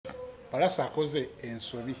Pallaso akoze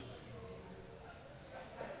ensobi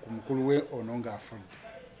ku mukulu we ono ng'afudde.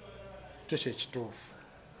 Kyo kye kituufu.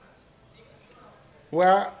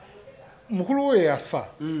 Mukulu we yafa,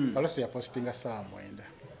 Pallaso yapostinga saa 9.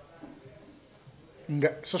 Nga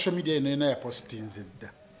social media eno yapostinze dda.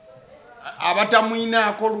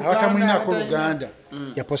 Abatamwinaako Luganda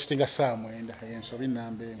yapostinga saa 9 ensobi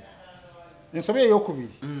namba emu. Ensobi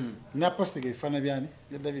ey'okubiri napostinga ebifaananyi byani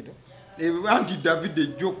bya Davido. Anti Davido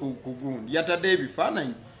ejjo ku gundi yatadde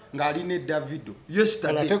ebifaananyi ng'ali ne Davido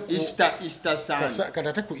yesterday Easter Sunday.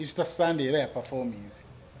 Katate ku Easter Sunday era ya performance.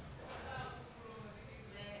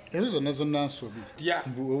 Ezo zonna nsobi.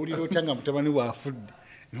 Owulira otya nga mutabani waafudde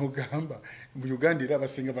n'ogamba mu Uganda era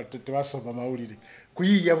abasinga tebasoma mawulire.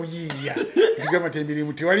 Kuyiiya buyiiya. Tugamba te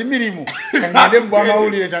emirimu tewali mirimu. Kangende mu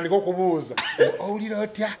bwamawulire ntandika okubuuza. Owulira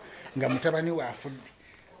otya nga mutabani waafudde.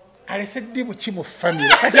 Alese ddibu ki mu family.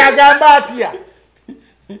 Kati agamba atya.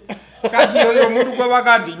 Kati oyo omuntu gwe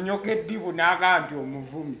bagandi nnyoka eddibu n'agamba nti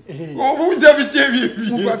omuvumi. Obuuza biki ebyo.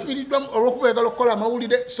 Mubafiiriddwa olw'okuba oyagala okukola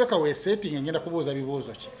amawulire soka weesettinga ngenda kubuuza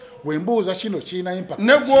bibuuzo ki. Bwe mbuuza kino kirina impact.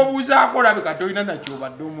 Ne gw'obuuzaako olabika tolina nakyo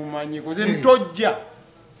obadde omumanyiko. Ze tojja.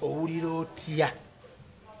 Owulira otya.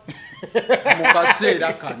 Mu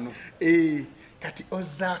kaseera kano. Kati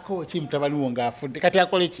ozzaako ki mutabani wo ng'afudde. Kati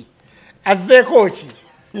akole ki? Azzeeko ki?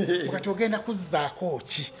 Kati ogenda kuzzaako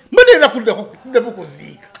ki? Muneera kuddamu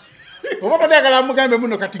kuziika. Oba badagala mugambe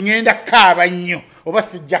muno kati ngenda kaaba nnyo oba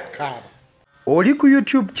sijja kaaba. Oli ku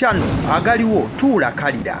YouTube channel agaliwo tuula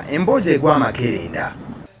kalira emboozi egw'amakerenda.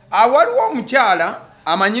 Waliwo omukyala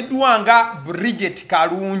amanyiddwa nga Bridget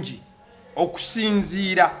Kalungi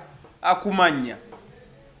okusinziira akumanya.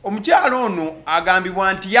 Omukyala ono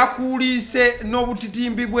agambibwa nti yakuuliise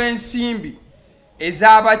n'obutitimbi bw'ensimbi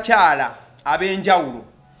ez'abakyala ab'enjawulo.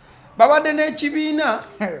 Babadde n'ekibiina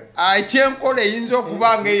ekyenkola eyinza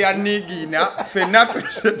okuba nga eyaniigiina ffenna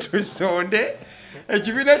tusonde.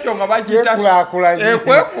 Ekibiina ekyo nga bakiyita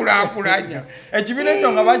kwekulaakulanya. Ekibiina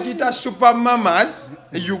ekyo nga bakiyita Super Mamas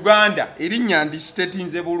Uganda. Erinnya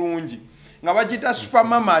ndisitetinze bulungi. Nga bakiyita Super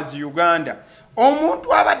Mamas Uganda.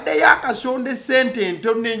 Omuntu abadde yakasonda sente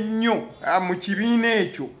entono ennyo mu kibiina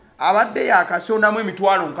ekyo abadde yakasondamu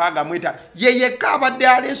emitwalo 65 yeyeka abadde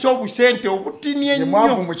aleese obusente obutini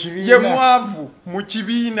ennyo ye mwavu mu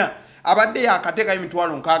kibiina abadde yakateekayo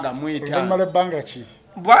emitwalo 65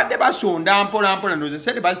 badde basonda mpola noze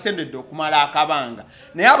sente basendedde okumala akabanga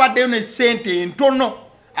naye abaddeyo ne sente entono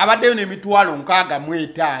abaddeyo n'emitwalo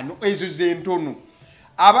 65 ezo z'entono.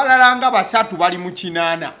 Abalala nga basatu bali mu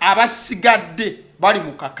 8 abasigadde bali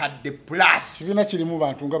mu kakadde plus. Kibiina kirimu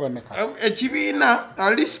bantu nga bameka? Ekibiina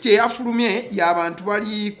list eyafulumye y'abantu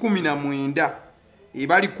bali 19.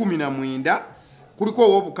 Bali 19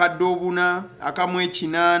 kuliko obukadde 4 akamu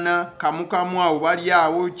 8 kamu awo bali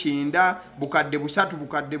awo 9 bukadde 3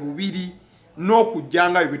 bukadde 2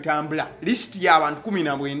 n'okujjanga bitambula. List y'abantu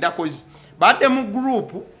 19 kozi badde mu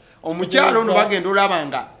group omukyalo ono bagenda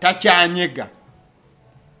olabanga takyanyega.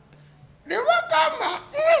 Nebagamba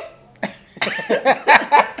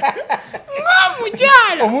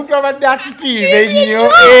Mukyalo omuntu abadde akitiive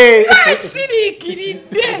ennyo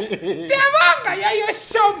asiriikiridde tabanga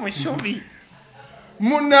yayosa omusubi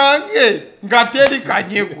munange nga teri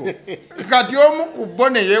kanyego kati omu ku bo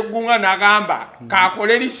ne yeegunga n'agamba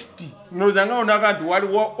kaakole lisiti nozanga onaga nti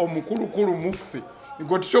waliwo omukulukulu muffe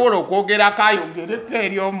ngo tusobola okwogerako ayogereko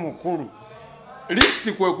eri omukulu.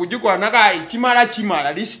 Lisiti kwe kugikola naga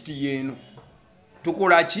kimala lisiti yeno.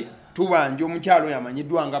 Tukola ki? Tubanja omukyalo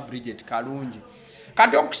yamanyiddwa nga Bridget Kalungi.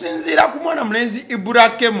 Kati okusinziira ku mwana mulenzi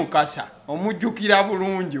Iburake Mukasa omujjukira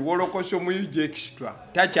bulungi wolokoso muyuji extra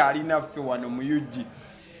takyalina ffe wano muyuji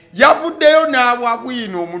yavuddeyo n'abwa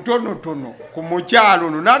bwino omutonotono ku mukyalo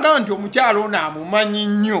ono n'agamba nti omukyalo ono amumanyi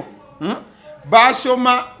nnyo.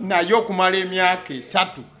 Basoma naye okumala emyaka 3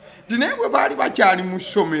 naye bwe baali bakyali mu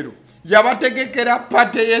ssomero yabategekera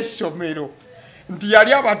pate y'essomero nti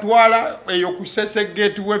yali abatwala eyo ku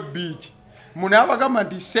Sesegeti w'ebbiiki munaabagamba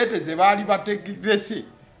nti sente ze baali bategese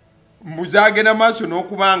mbuzagenda maaso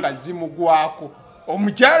n'okubanga zimugwako.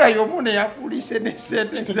 Omukyala y'omu ne yakulise ne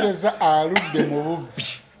sente za aludde mu bubbi.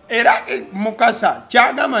 Era Mukasa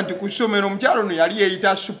kyagamba nti ku ssomero omukyala ono yali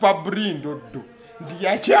yeeyita Super Brindoddo nti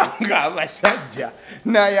yakyanga abasajja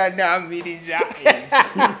n'ayanaamiriza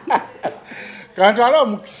ensi. Kantu ala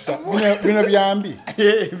omukisa bino byambi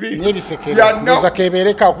n'ebisekero ndoza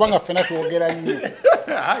kebereka kubanga ffena twogera nnyo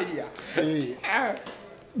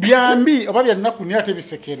byambi oba byalinaku naye ate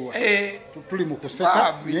bisekerwa tuli mu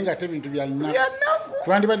kuseka naye nga ate bintu byalinaku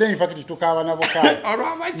twandibadde infakiti tukaaba nabo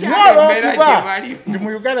olw'okuba ndi mu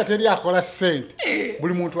Uganda teri akola ssente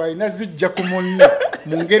buli muntu alina zijja ku munne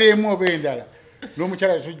mu ngeri emu oba endala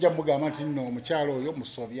n'omukyala tujja mugamba nti nno omukyala oyo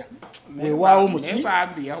musobya weewaawo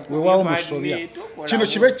musobya kino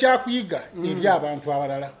kibe kyakuyiga eri abantu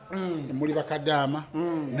abalala muli bakadaama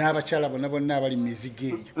n'abakyala bonna bonna abali mu mizigo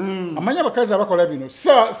eyo amanyi abakazi abakola bino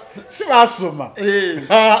si baasoma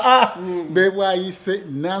bebwayise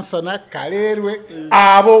nansana kaleerwe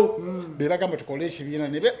abo bebagamba tukole ekibiina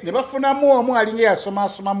ne bafunamu omu alinga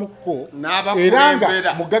yasomaasomamukko era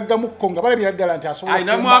nga mugaggamukko nga balabira ddala nti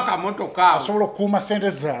asobola okukuuma sente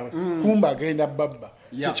zaabwe kumba agenda babba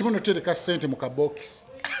kyekimu notereka sente mu kabokisi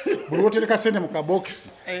buli wotereka sente mu kabokisi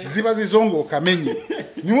ziba zizo ng'okamenye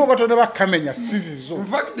niwe batonda bakamenya si zizo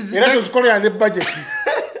era tozikolera ne bajeti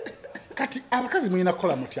kati abakazi mulina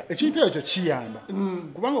kukola mutya ekintu ekyo kiyamba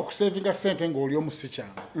kubanga okusevinga sente ng'oli omu si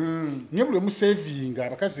kyangu niye buli omusevinga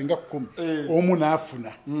abakazi nga 10 omu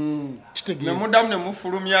n'afuna kitegeeza nemudamu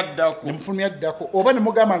nemufulumya ddako oba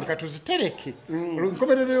nemugamba nti katuzitereke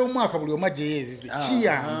enkomerero y'omwaka buli omu ajjeyo ezize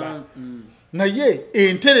kiyamba naye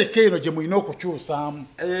entereke eno gye mulina okukyusaamu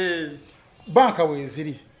banka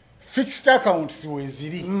weeziri fixed accounts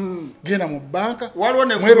weziri genda mu banka waliwo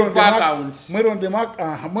ne group accounts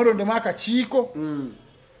mwerondemu akakiiko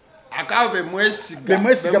akabe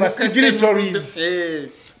mwesiga ba signatories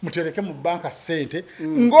mutereke mu banka sente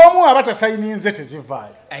ng'omu abatasayininze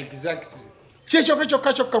tezivaayo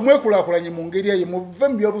kyokka mwekulaakulanye mu ngeri eyo muve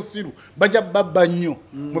mu byobusiru bajja babba nnyo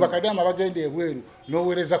mu bakadaama bagenda ebweru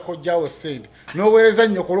n'oweereza kojjawo sente n'oweereza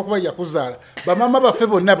nnyoko olw'okuba yakuzaala bamama baffe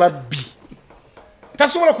bonna babbi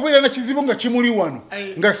tasobola kubeera na kizibu nga kimuli wano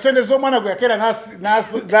nga sente z'omwana gwe yakeera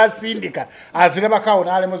n'asindika azirabakaawo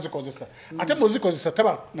n'alemu zikozesa ate muzikozesa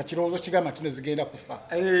taba na kirowoozo kigamba nti nezigenda kufa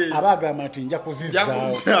aba agamba nti nja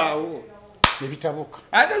kuzizzaawo nebitabuka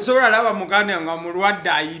ate sobola laba muganda nga mulwadde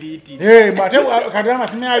ayiriiti ate kadama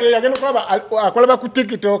simyali yagenda kulaba akolaba ku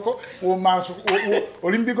TikTok omansu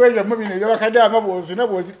olimbigo ebyamu bino ebyabakadama bwozina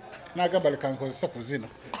bwoti n'agamba leka nkozesa ku zino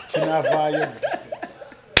kinaavaayo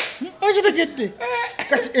akitegedde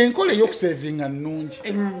kati enkola ey'okusevinga nnungi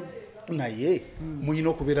naye muyina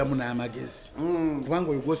okubeeramu n'amagezi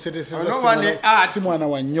kubanga oyo gwosereseza si mwana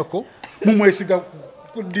wa nnyoko mumwesiga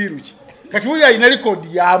ku ddiiru ki kati wuyo alina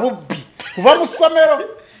likodi ya bubbi kuva mu ssomero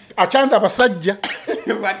acyanza abasajja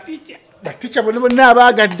batica bonna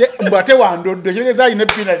abaagadde mbu ate wandoddo ekitegeeza alina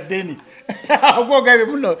ebbina ddeni ogwogabe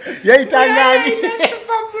muno yayitangaani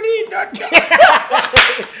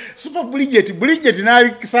super bulijeti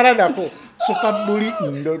n'alisaladako super buli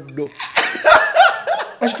ndoddo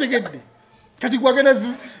okitegedde kati gwagenda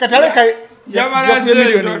kataleka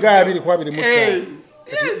miliyoni nga 2.25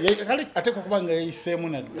 ate kubanga yayiseemu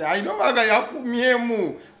nadde alina obanga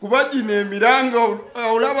yakumyemu kuba gino emiranga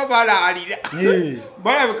olaba balaalira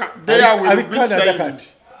balabika alikanada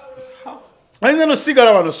kati alina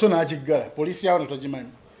nosigala wano so n'agiggala poliisi yawano togimanyi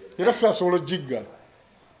era siasobola ogiggala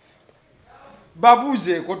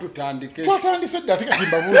babuuzeeko tutandike twatandise dda ate kati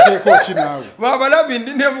mbabuuzeeko kinaawe babalabi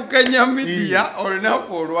ndi ne Bukenya media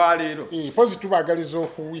olunaku olwaleero pozi tubaagaliza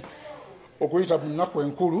okuyita mu nnaku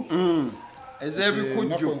enkulu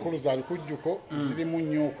ez'ebikujjuko enkulu za bikujjuko zirimu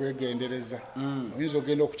nnyo okwegendereza oyinza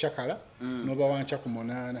ogenda okucakala n'oba wanca ku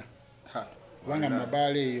 8 kubanga mu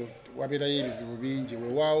mabaala eyo wabeerayo ebizibu bingi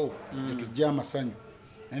weewaawo tetujja amasanyu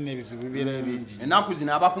naye n'ebizibu bibeerayo bingi ennaku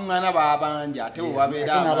zino abakuŋŋaana babangi ate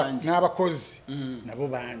wewabeera abangi n'abakozi nabo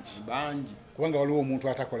bangi kubanga waliwo omuntu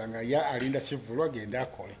atakola nga alinda kivulwa agenda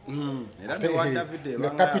akole nga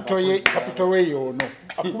kapito we yoono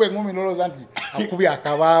akuba eŋŋumi nolowooza nti akubye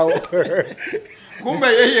akabaawo kumbe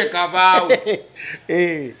yeye kabaawo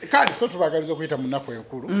kale so tubagaliza okuyita mu nnaku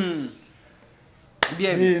enkulu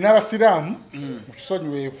n'abasiraamu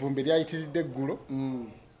mutusonyiwe evumbe lyayitiridde eggulo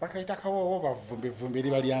bakayita kawoowo bavumbe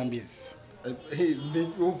liba lyambizi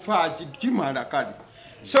kimala kale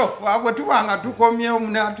so bwe tubanga tukomyewo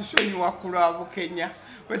munatusonyiwa ku lwa Bukenya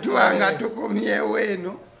bwe tubanga tukomyewo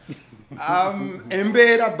eno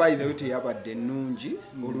embeera by the way teyabadde nnungi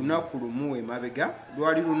olunaku lumu emabega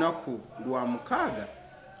lwali lunaku lwa 6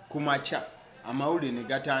 ku makya amawulire ne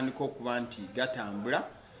gatandika okuba nti gatambula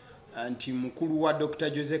nti mukulu wa Dr.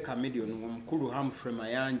 Jose Chameleon omukulu Humphrey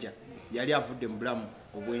Mayanja yali avudde mu bulamu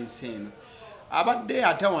obw'ensi eno abadde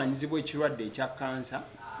atawanyizibwa ekirwadde ekya kansa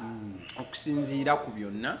okusinziira ku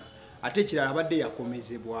byonna ate ekirala abadde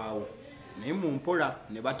yakomezebwawo naye mu mpola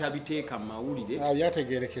ne batabiteeka mu mawulire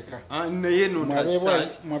byategerekeka naye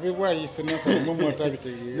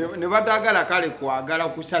ne batagala kale kwagala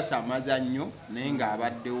kusasa amazannyo naye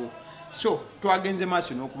ng'abaddewo so twagenze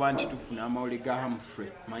maaso n'okuba nti tufuna amawulire ga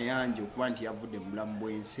Humphrey Mayanja okuba nti yavudde mu bulamu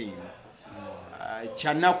bw'ensi eno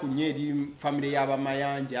kyanaku nnyo eri famire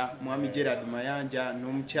y'abamayanja mwami Gerard Mayanja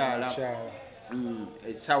n'omukyala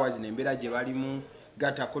essaawa zino embeera gye balimu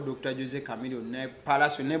gatako Dr. Jose Chameleon ne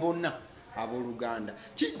Pallaso ne bonna abooluganda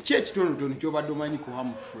ki ekitonotono kyobadde omanyi ku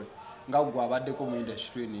Humphrey nga gwe abaddeko mu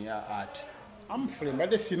industry ya art? Humphrey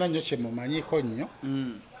mbadde sina nnyo kye mumanyiko nnyo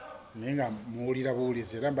naye nga muwulira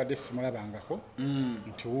buwulizi era mbadde simulabangako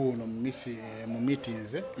nti wuuno mu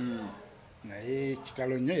meetings naye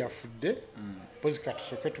kitalo nnyo yafudde pozi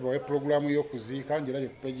katusooke tubawe pulogulaamu y'okuziika njirabye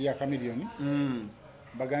ku peegi ya Chameleon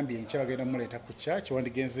bagambye enkya bagenda muleeta ku church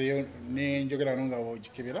wandigenzeyo nenjogera no nga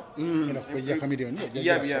wogikebera ngenda ku peegi ya Chameleon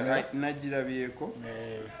nagirabyeko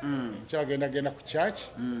enkya bagenda ku church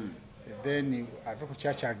then ave ku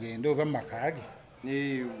church agende oba mu makaage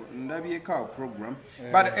ndabyeko program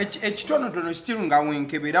but ekitonotono still nga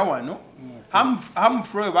wenkebera wano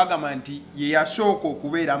Humphrey bagamba nti ye yasooka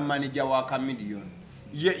okubeera manager wa Chameleon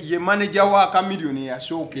ye manager wa Chameleon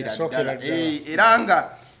yasookera ddala era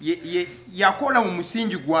nga yakola mu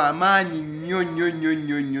musingi gwa amaanyi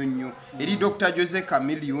nnyo eri Dr. Jose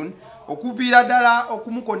Chameleon okuviira ddala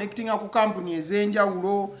okumuconnectinga ku company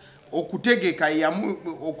ez'enjawulo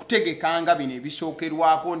okutegekanga bino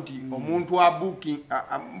ebisookerwako nti omuntu wa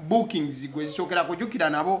bookings gwe zisookera kujjukira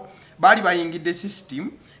nabo baali bayingidde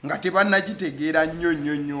system nga tebannagitegeera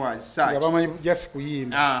nnyo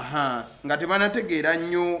nga tebanategeera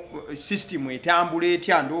nnyo system etambula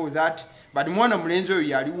etya ndo that but mwana mulenzi oyo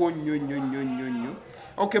yaliwo nnyo.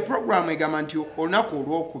 Okay, program egamba nti olunaku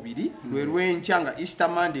olwokubiri lwe lw'enkya nga Easter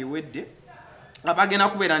Monday ewedde abagenda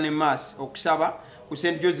kubeera ne mass okusaba ku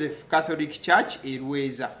St. Joseph Catholic Church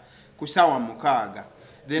Erweza ku ssaawa 6.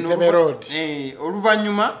 Then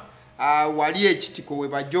oluvannyuma wali ekitiko we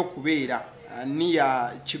bajja okubeera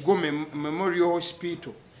niya Kigome Memorial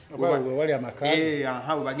Hospital wali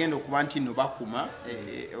amakaaga we bagenda okuba nti no bakuma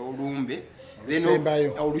olumbe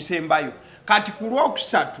olusembayo kati ku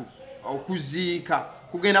lwokusatu okuziika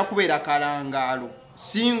kugenda kubeera kalangaalo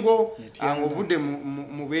singo ovudde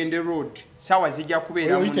mu Bende Road sawa zijja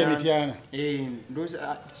kubeera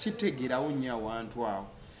sitegerawo nnyo awantu awo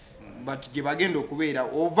but gye bagenda okubeera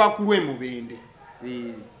ova ku lwe mu Bende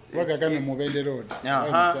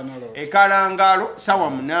ekalangaalo sawa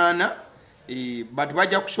 8 but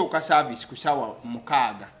bajja kusooka service ku sawa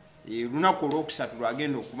 6 lunaku olwokusatu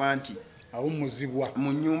lwagenda okuba nti awumuzibwa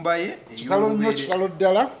mu nyumba ye kitalo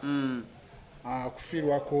ddala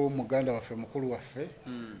kufiirwako muganda waffe mukulu waffe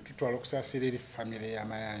tutwala okusaasira eri famire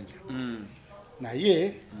y'amayanja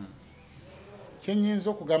naye kyenyinza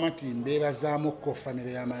okugamba nti mbeebazaamuko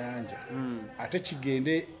famire y'amayanja ate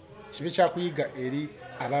kigende kibe kyakuyiga eri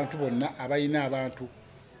abantu bonna abalina abantu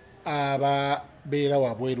ababeera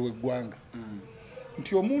wabweru w'eggwanga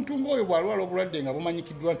nti omuntu ng'oyo bw'alwala obulwadde nga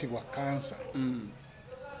bumanyikiddwa nti bwa kansa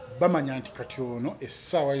bamanya nti kati ono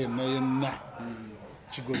essaawa yonna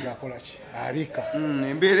kigozi akola ki abika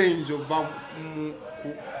embeera eyinza ova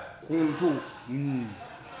ku ntuufu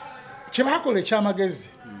kyebakola ekyamagezi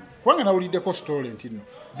kubanga nawuliddeko story nti nno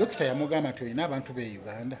dokita yamugamba nti olina abantu be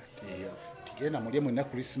Uganda tigenda mulye mwenna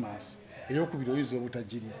Christmas eyokubiri oyinza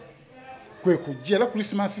obutagirya kwe kujja era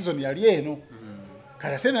Christmas zone yali eno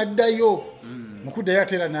kati ate naddayo mukuddayo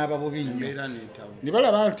ate era n'ababubi nnyo ne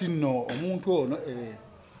balaba nti nno omuntu ono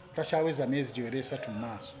takyaweza myezi giwera 3 mu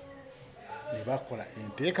maaso ne bakola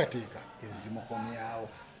enteekateeka ezimukomyawo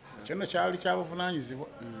ekyo nno kyali kyabuvunaanyizibwa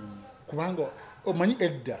kubanga omanyi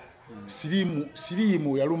edda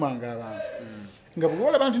siriimu yalumanga abantu nga bwe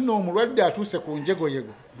balaba nti nno omulwadde atuuse ku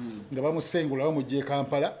njegoyego nga bamusengula bamugya e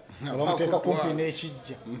Kampala nga bamuteeka kumpi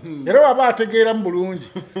n'ekijja era waba ategeeramu bulungi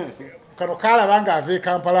kano kaalaba nga ava e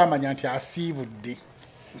Kampala amanya nti asiibudde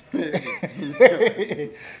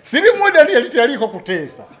sirimudda nti yali teyaliiko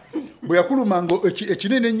kuteesa bwe yakulumanga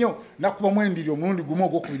ekinene ennyo nakubamu endiri omulundi gumu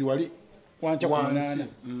ogwokubiri wali wanca ku 8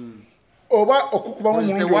 oba okukubamu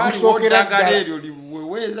omulundi ogusookera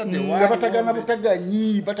nga batagana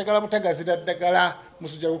butaganyi batagala butagazira ddagala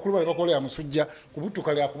musujja gukulu bali bakolera musujja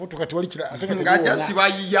kubutuka lya kubutuka tiwali kira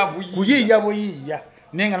kuyiiya buyiiya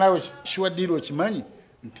naye nga nawe shiwaddiiro okimanyi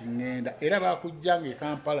nti ngenda era bakujjanga e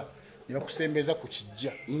Kampala ne bakusembeza ku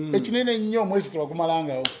kijja ekinene nnyo omwezi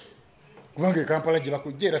tebagumalangawo kubanga e Kampala gye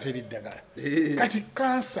bakujja era teri ddagala kati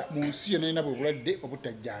kansa mu nsi yonna erina bwe bulwadde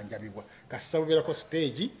obutajjanjabibwa kasita bubeerako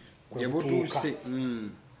stage gye butuuse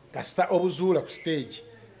kasita obuzuula ku stage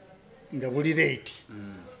nga buli late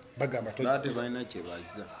bagamba balina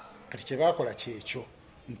kyebaza kati kyebakola kyekyo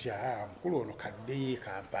nti mukulu ono kaddeyo e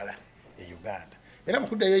Kampala e Uganda era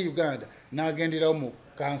mukuddayo e Uganda n'agenderawo mu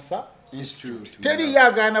Cancer Institute teri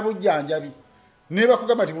yagaana bujjanjabi ne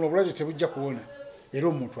bakugamba nti buno obulwadde tebujja kuwona era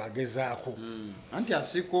omuntu agezaako anti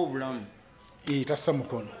asiika obulamu tassa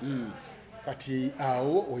mukono kati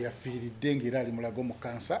awo oyafiiridde ng'era ali mulago mu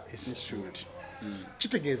Cancer Institute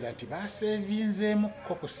kitegeeza nti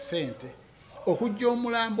basevinzeemukko ku ssente okujja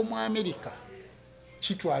omulambo mu Amerika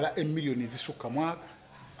kitwala emiliyoni ezisukka mwaka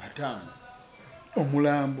 5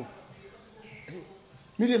 omulambo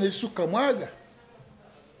miliyoni ezisukka mwaga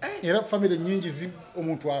era famire nyingi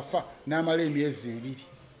omuntu afa n'amala emyezi 2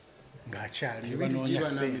 ng'akyali banoonya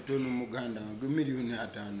ssente Muganda miliyoni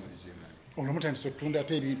 5 olwo mutandise otunda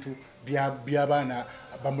ate ebintu by'abaana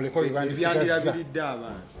bamuleko byebandisigazza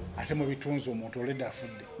ate mu bitunzi omuntu olwedde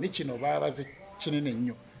afudde ne kino baabaze kinene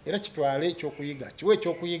nnyo era kitwale ekyokuyiga kiwe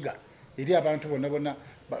ekyokuyiga eri abantu bonna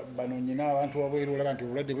banoonye n'abantu wabweru olaba nti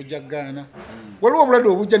obulwadde bujja kugaana waliwo obulwadde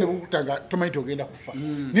obujja ne bukutanga tomanyi ogenda kufa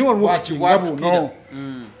naye waliwo bukinga buno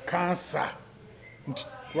kansa nti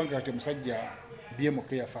kubanga kati omusajja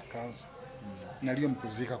BMK yafa kansa naliyo mu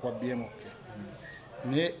kuziika kwa BMK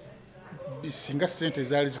naye singa ssente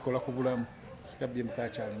zaali zikola ku bulamu sika BMK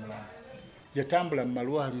akyali mulamu yatambula mu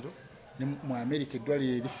malwaliro ne mu Amerika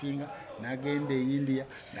eddwaliro erisinga n'agenda e India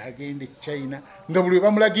n'agenda e China nga buli we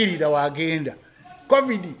bamulagirira waagenda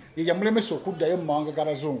covid yeyamulemesa okuddayo mu mawanga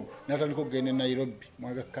g'abazungu n'atandika okugenda e Nairobi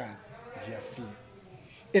mwaga Khan gye yafiira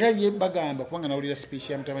era ye bagamba kubanga nawulira speech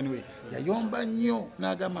ya mutabani we yayomba nnyo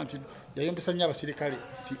n'agamba nti yayombesa nnyo abasirikale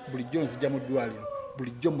nti bulijjo nzijja mu ddwaliro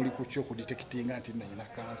bulijjo muli ku kyo kuditektinga nti nno yina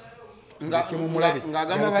kansa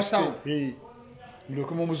ng'agamba basawo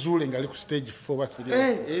mulyoke mumuzuule ng'ali ku stage 4 ba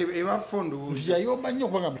 3 ebafondo nti yayomba nnyo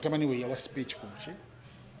kubanga mutabani we yawa speech ku ki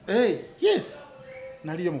yes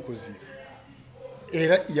naliyo mukuziika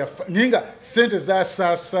era yafa ninga sente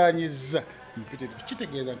zasaasaanyizza mpitirivu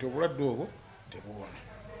kitegeeza nti obulwadde obwo tebuwona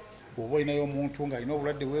oba olinayo omuntu ng'alina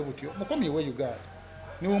obulwadde bwe butyo mukomye we Uganda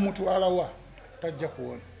niwe omuntu alawa tajja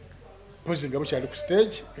kuwona pozi nga bukyali ku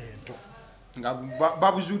stage ento nga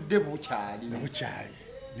babuzudde bukyali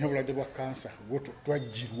niyo obulwadde bwa kansa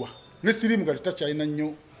twajjirwa ne sirimu nga tetakyalina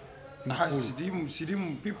nnyo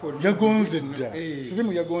sirimu people yagonze ddala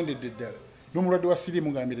sirimu yagondedde ddala n'omulwadde wa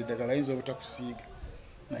sirimu ng'amira eddagala ayinza obutakusiiga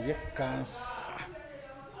naye kansa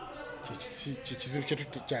kyekizibu kye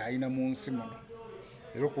tukyalina mu nsi muno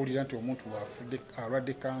era okuwulira nti omuntu waafudde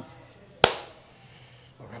alwadde kansa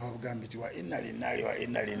ogamba bugambi ti wa inna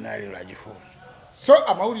lillahi rajiun so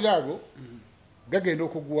amawulire ago gagenda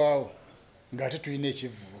okugwawo ng'ate tulina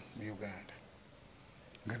ekivubo mu Uganda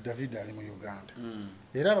nga David ali mu Uganda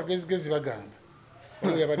era abagezigezi bagamba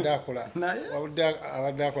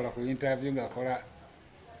abadde akola ku interview ng'akola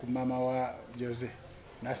ku mama wa Jose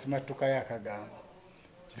n'asimattukayo akagambo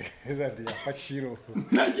kitegeeza nti yafa kiro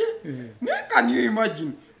naye can you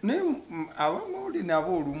imagine naye abamawulire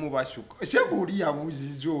nabo olumu basuka sebe oli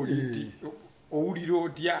yabuuzizza oli nti owulira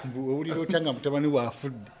otya nga mutabani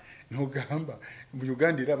waafudde n'ogamba mu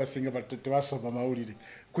Uganda era abasinga tebasoma mawulire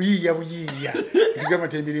kuyiiya buyiiya tugamba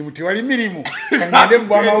nti emirimu tewali mirimu kangende mu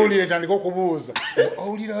bwamawulire ntandika okubuuza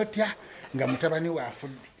owulira otya nga mutabani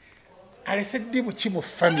waafudde alese ddibu ki mu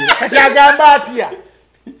famire kati agamba atya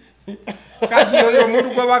kati oyo omuntu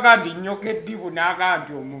gwe baga nti nnyoka eddibu n'agaa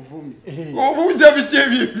nti omuvumi obuuza biki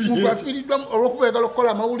ebyo afiiriddwa olw'okuba oyagala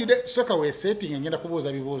okukola amawulire soka weesetinga ngenda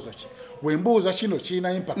kubuuza bibuuzo ki wembuuza kino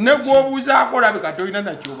kirina impact ne gw'obuuzaako olabika tolina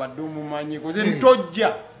nakyo obadde omumanyiko ze tojja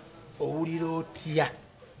owulira otya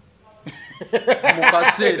mu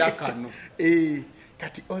kaseera kano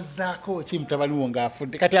kati ozzaako ki mutabani wo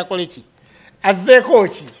ng'afudde kati akole ki azzeeko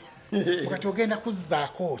ki kati ogenda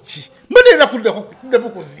kuzzaako ki mbadeera kuddamu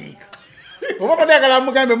kuziika oba badagala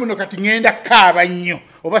mugambe muno kati ngenda kaaba nnyo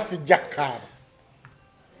oba sijja kaaba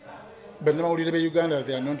bannamawulire be Uganda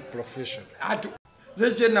they are not professional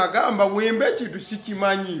ze kye nagamba wemba ekintu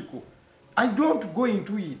sikimanyiiko I don't go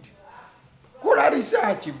into it kola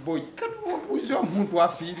research boy kati obuuza omuntu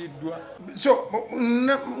afiiriddwa so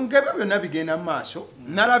ng'ebyo byonna bigenda mu maaso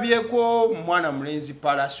nalabyeko mwana mulenzi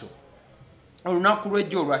Pallaso olunaku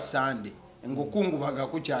lw'ejjo olwa Sande ng'okungubaga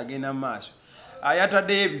kukyagenda mu maaso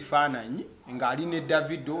ayataddeyo ebifaananyi ng'ali ne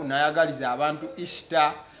Davido n'ayagaliza abantu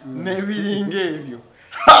Easter n'ebiringa ebyo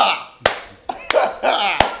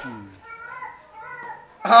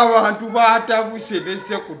abantu batabuse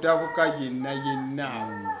nese kutabuka yenna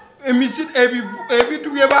ebintu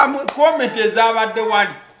bye komenti ezabadde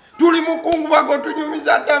wali tuli mukungubago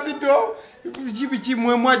tunyumiza Davido biki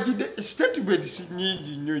mwemwajjidde statements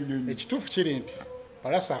nyingi nnyo ekituufu kiri nti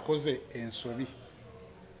Pallaso akoze ensobi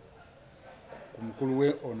ku mukulu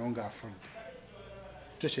we ono ng'afudde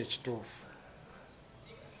kyo kyekituufu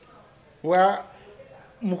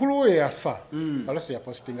mukulu we yafa Pallaso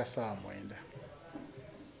yapositinga saa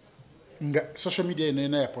 9 nga social media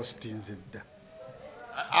eno yapositinze dda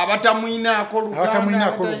abatamwinaako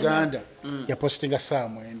Luganda yapositinga saa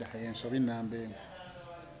 9 ensobi namba emu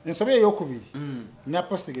ensobe eyokubiri na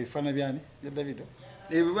posti ge fana byani ya Davido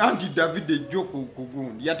anti Davido ejoko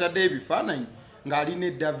kugundi yatadde ebifaananyi ngali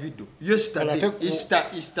ne Davido yesterday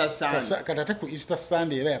Easter Sunday katate ku Easter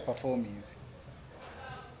Sunday era ya performance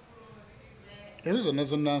ezo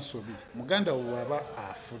zonna nsobi muganda waba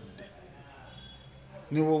afudde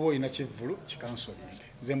ni wobo ina kivulu kikansolinge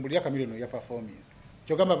zembuli ya Chameleon ya performance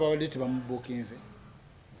kyogamba bawaliti bamubukinze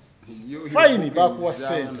fine bakuwa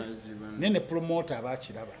sente nene promoter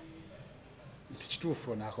abakiraba nti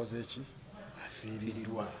kituufu nakoze eki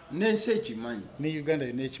afiiridwa nense ekimanyi ne Uganda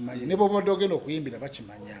yone ekimanyi ne bobodo ogenda okuyimbira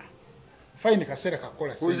bakimanya fine kasera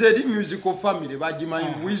kakola sente kuzeri musical family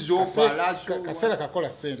bagimanyi wizo Pallaso kasera kakola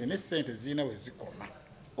sente ne sente zina we zikoma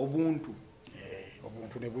obuntu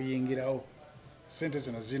obuntu ne buyingirawo sente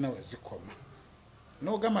zino zina we zikoma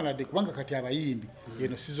no gama na de kubanga kati abayimbi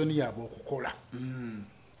yeno season yabo okukola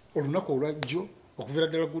olunaku olwajjo okuvira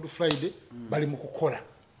ddala Good Friday bali mu kukola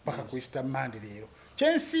paka ku Easter Monday leero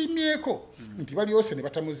kyensiimyeko nti bali ose ne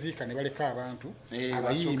batamuziika ne baleka abantu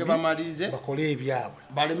abayimbi bakole ebyabwe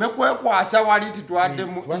baleme kwekwasa wali titwadde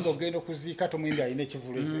mu kubanga ogenda okuziika tomuyimbi alina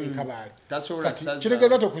ekivulu ekabaale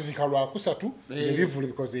kiregeeza tokuziika lwakusatu ebivulu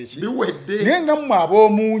bikoze eki biwedde naye nga mmwe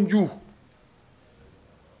ab'omunju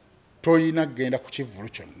toyina kgenda ku kivulu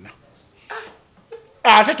kyonna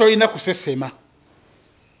ate toyina kusesema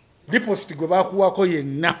riposti gwe bakuwako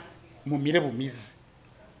yenna mumire bumizi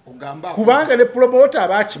kubanga ne promoter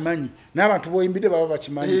abakimanyi n'abantu boyimbidde baba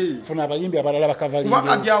bakimanyi funa abayimbi abalala bakavalinga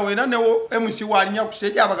kubanga dyawo era newo MC walinya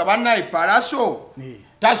kuseja abaga bannaye Pallaso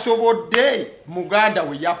tasobodde muganda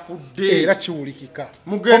we yafudde era kiwulikika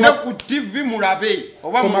mugende ku TV mulabe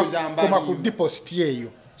oba muzamba koma ku deposit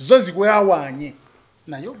eyo zo zigwe awanye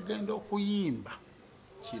naye ogenda okuyimba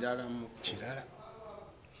kirala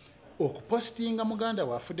okupostinga muganda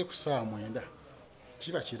wafudde ku saa 9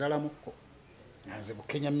 kiba kirala muko nze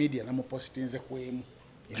Bukenya media namupostinze kwemu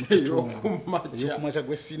eyokumacha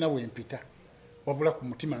gwe sina wempita wabula ku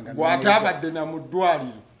mutima nga watabadde na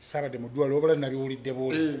mudwaliro sabadde mudwaliro wabula nabiwulidde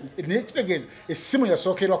bwolesi nekitegeeza essimu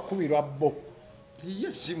yasookerwa kubirwa bo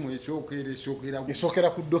yesimu esookera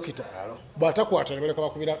ku dokita alo bwatakwata nebaleka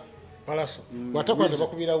bakubira Pallaso bwatakwata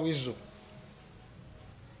bakubira wizo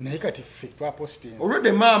naye kati ffe twapostinze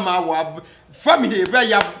olwedde maama wa family eba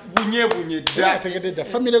yabunyebunye dda ategedde dda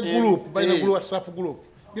family group balina group WhatsApp group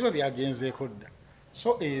biba byagenzeeko dda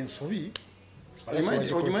so ensobi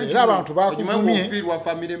era abantu bakuvumye ofirwa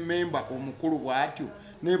family member omukulu bwatyo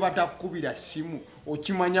ne batakubira simu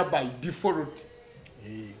okimanya by default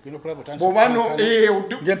bobano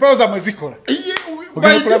ng'empewo zammwe zikola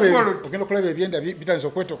ogenda okulaba ebyenda bitandise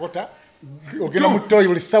okwetokota ogenda mu toyi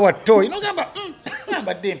buli ssawa toyi nogamba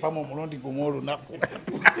mbadde empamu omulundi gumu olunaku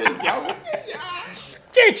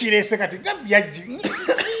kyekirese kati nga byajji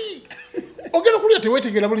ogenda okulya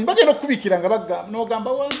teweetegeera bulungi bagenda okukubikira nga bagamba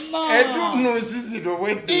nogamba wamma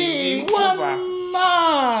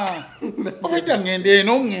obedda ngende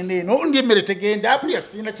eno ndi emmere tegenda apulya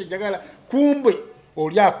sina kyenjagala kumbe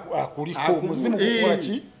oli akuliko muzimu kukola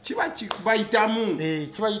ki kiba kibayitamu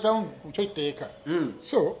kyo kiteeka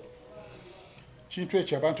so kintu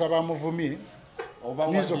ekyo abantu abamuvumye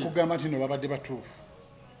nizo okugamba nti no babadde batuufu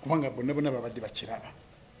kubanga bonna babadde bakiraba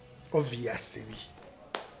obviously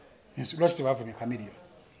lwaki tebavumye Chameleon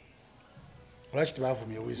lwaki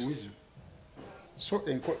tebavumye wizo so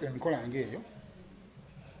enkola ngaeyo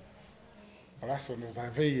Pallaso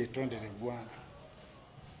nozave yetondera eggwanga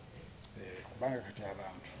kubanga kati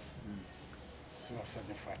abantu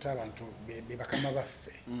sibasanyufu ate abantu be bakama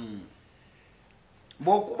baffe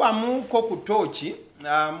bw'okubamuko ku tooki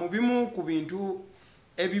mu bimu ku bintu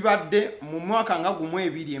ebibadde mu mwaka nga gumu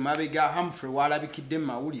ebiri emabega Humphrey walabikidde mu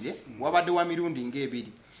mawulire wabadde wa mirundi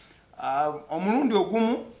ng'ebiri omulundi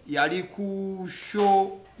ogumu yali ku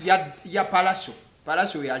show ya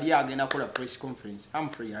Pallaso yali agenda kola press conference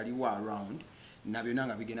Humphrey yaliwo around na byonna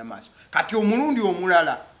nga bigenda maaso kati omulundi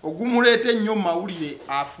omulala ogumuleeta ennyo mu mawulire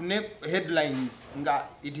afune headlines nga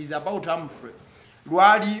it is about Humphrey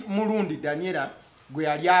lwali mulundi Daniella gwe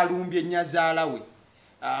yali alumbye ennyazaala we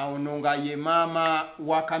ono nga ye maama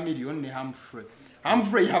wa Chameleon ne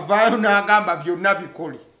Humphrey yavaayo n'agamba byonna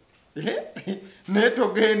bikole naye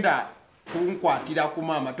togenda kunkwatira ku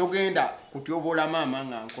maama togenda kutyobola maama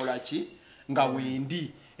nga nkola ki nga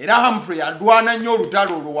wendi era Humphrey yadwana nnyo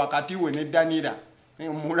olutalo olwo wakati we ne Daniella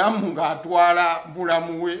mulamu ng'atwala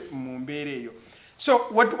mulamu we mu mbeera eyo so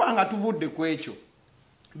wetuba nga tuvudde ku ekyo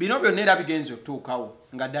bino byonna era bigenze okutuukawo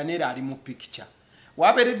nga Daniella ali mu picture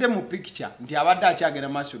waberedde mu picture nti abadde akyagenda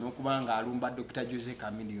maaso n'okuba nga alumba Dr. Jose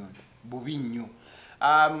Chameleon bubi nnyo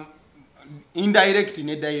indirect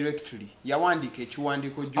ne directly yawandika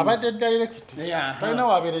ekiwandiiko juzi abadde direct talina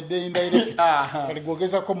waberedde indirect kali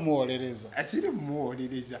gwogezako muwolereza asiri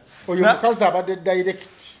muwolereza oyo mukazi abadde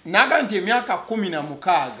direct naga nti emyaka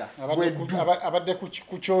 16 abadde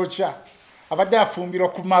ku kyokya abadde afumbirwa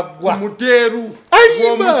ku maggwa muteeru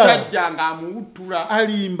omusajja ng'amuwuttula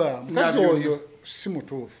alimba mukazi oyo si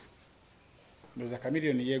mutuufu ndoza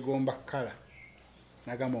Chameleon yeegomba kkala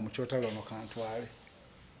nagamba omukyotalo ono kantwale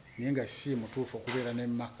naye nga si mutuufu okubeera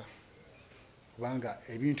n'emmaka kubanga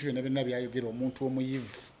ebintu byonna byonna byayogera omuntu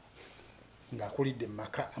omuyivu ng'akulidde mu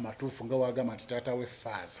maka amatuufu nga waagamba nti taata we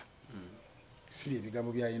faaza si bye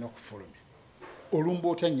ebigambo byalina okufulumya olumba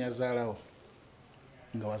otya nnyazaalawo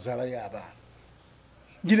nga wazaalayo abaana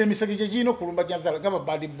gino emisege gye girina okulumba nnyazaala nga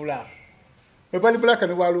babadi bulaaka babadi bulaaka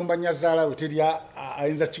ne walumba nnyazaalawe teri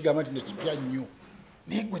ayinza kigamba nti nekipya nnyo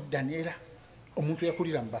naye gwe Daniella omuntu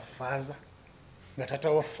yakulira mu bafaaza nga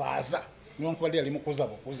taata wa faaza niwankubadde yali mukuza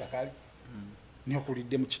bukuza kale niyo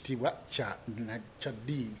okulidde mu kitiibwa kya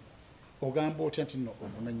ddiini ogamba otya nti nno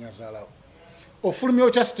ovuma nnyazaalawo ofulumya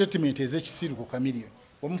otya statement ez'ekisiru ku Chameleon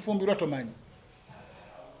omufumbirwa tomanyi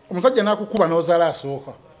omusajja n'akukuba n'ozaala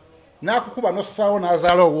asooka n'akukuba n'ossaawo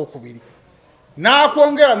n'azaala owookubiri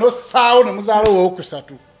n'akwongera n'ossaawo ne muzaala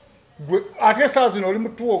owookusatu gwe ate essaawa zino oli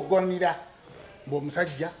mutuwoggonira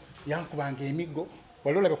ng'omusajja yankubanga emiggo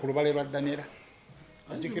wali olabe ku lubale lwa Daniella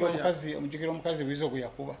omujjukira omukazi bulizo gwe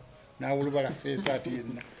yakuba n'awulubala feesa ati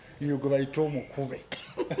yenna iyo gwe bayita omukube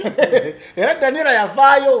era Daniella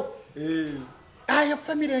yavaayo ayo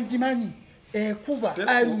famire ngimanyi ekuba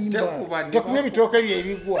alimba tekuba ebitooke bye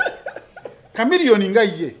ebigwa Chameleon nga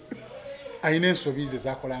ye ayina ensobi ze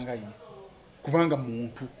zakolanga ye kubanga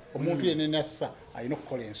omuntu yenenassa ayina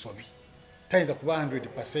okukola ensobi tayinza kuba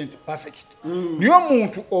 100% perfect niyo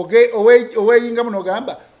omuntu oweyingamu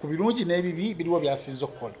n'ogamba ku birungi n'ebibi biriwo byasinza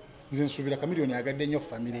okukola nze nsuubira Chameleon agadde nnyo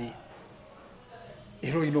famire ye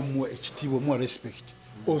era olina omuwa ekitiibwa omuwa respect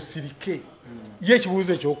osirike ye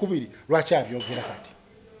ekibuuzo ekyokubiri lwaki abyogera kati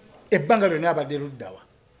ebbanga lyonna abadde luddawa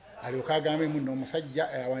alyoka agambe muno omusajja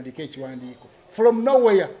awandiika ekiwandiiko from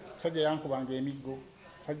nowhere omusajja yankubanga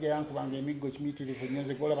emiggo kimiyitirivu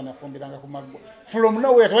nyonze golaba nafumbiranga ku maggwa from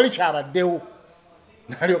nowhere tewali kyabaddewo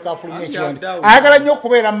nalyoka afulumya ekiwandiiko ayagala nnyo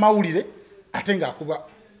okubeera mu mawulire ate ng'akuba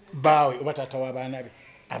baawe oba taata w'abaana be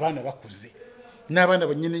abaana bakuze n'abaana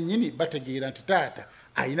bannyininyini bategeera nti taata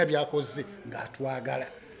ayina byakoze ng'atwagala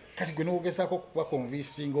kati gwe nogezaako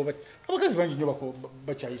kubakonvinsinga oba abakazi bangi nnyo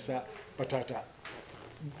bakyayisa bataata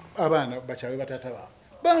abaana bakyawe bataata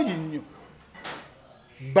baabwe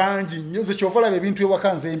bangi nnyo nze kyova olaba ebintu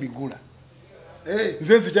ewaka nze mbigula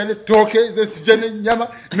nze nzija n'ettooke nze nzija n'ennyama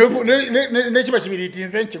n'ekiba kibiriiti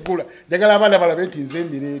nze nkigula njagala abaana balabe nti nze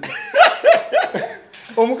mbireeta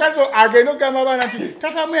omukazi agenda okugamba abaana nti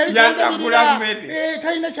taata mwe yalitangabirira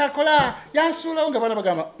talina kyakola yansuulawo nga baana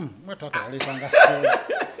bagamba taata yaleetanga soda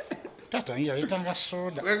taata yaleetanga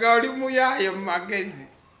soda wega oli muyaayo mu magezi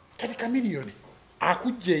kati Chameleon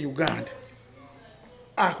akujja e Uganda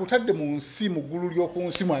akutadde mu nsi mu ggulu ly'oku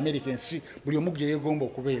nsi mu America ensi buli omu gye yeegomba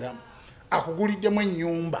okubeeramu akuguliddemu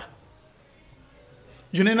ennyumba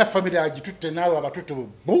yonna ena famire agitutte naawe abatutte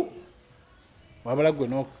bubbu wabala gwe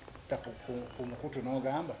ku mukutu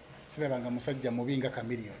n'ogamba sirabanga musajja mubi nga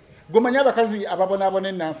Chameleon gwemanyi abakazi ababonaabona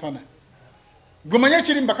ennansana gwemanyi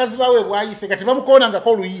ekiri mu bakazi baawe bwayise kati bamukoonangako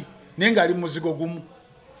oluyi naye ng'ali mu muzigo gumu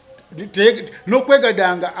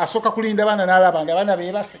n'okwegadanga asooka kulinda baana n'alabanga abaana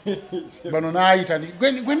beebase bano n'ayita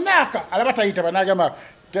gwe naaka alaba tayita banagamba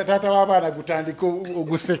taata w'abaana gutandika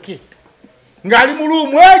oguseke ng'ali mu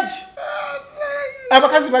luumu egi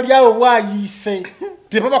abakazi bali awo bwayise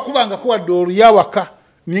tebabakubangako wadde oluyawaka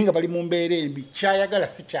naye nga bali mu mbeera embi kyayagala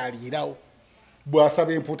si kyaliirawo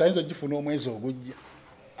bw'asaba empuuta ayinza ogifuna omwezi ogujja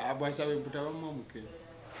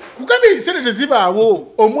kugambye sente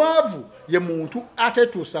tezibaawo omwavu ye muntu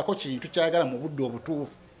atetuusaako kintu kyayagala mu budde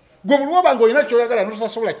obutuufu gwe buli wobanga olina kyoyagala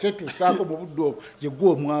notasobola kyetuusaako mu budde obwo ye gwe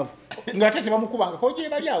omwavu ng'ate tebamukubangako gye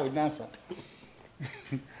bali awo enansa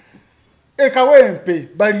ekawempe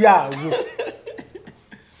bali awo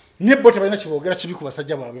naye bo tebalina kiboogera kibi ku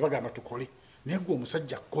basajja baabwe bagamba tukole naye gwe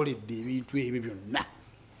omusajja akoledde ebintu ebyo byonna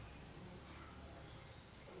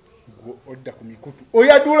gwe odda ku mikutu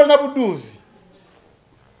oyaduula na buduuzi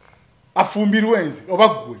afumbirwa enzi oba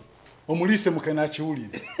ggwe omuliise mukena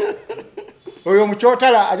akiwulire oyo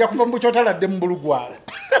omukyotala ajja kuva mu bukyotala dde mu bulugwala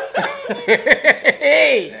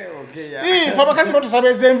fe abakazi batusaba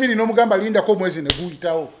ez'enviri n'omugamba lindako omwezi ne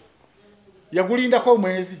guyitawo yagulindako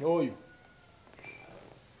omwezi oyo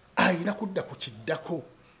ayina kudda ku kiddako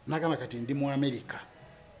nagamba kati ndi mu America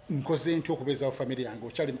nkoze ntya okubeezawo famire yange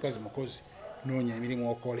okyali mukazi mukozi noonya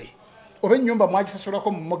emirimu okole oba ennyumba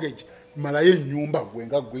mwagisasulako mu mortgage malayo ennyumba gwe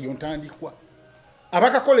nga gwe yontandikwa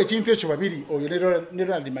abakakola ekintu ekyo babiri oyo ne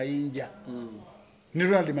Ronald Mayinja ne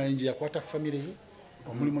Ronald Mayinja yakwata famire ye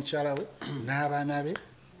omuli mukyala we n'abaana be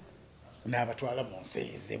n'abatwala mu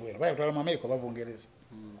nsi ez'ebweru bayatwala mu America oba Bungereza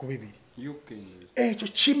ku bibiri ekyo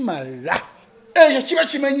kimala ekyo kiba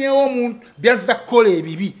kimenyeewo omuntu byazza kukola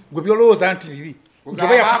ebibi gwe byolowooza nti bibi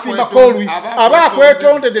ntoba yakusimbako oluyi aba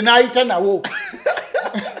akwetondedde n'ayita nawo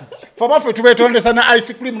fabaffe tubetondesa na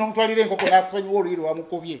ice cream n'omutwalira enkoko n'akufanyiwa oluyi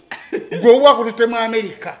lwamukubye gwe obwakutute mu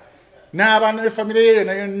America n'abaana ne famire yeyo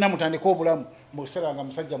nayo namutandika obulamu mu biseera nga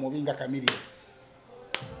musajja mubi nga Chameleon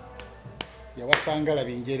yawasangala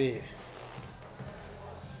binjereere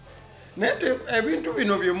nete ebintu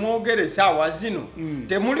bino bye mwogere saawa zino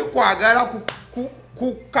temuli kwagala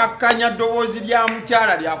kukakanya ddoboozi lya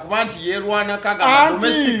mukyala lyakuba nti yeerwana kagamba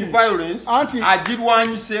domestic violence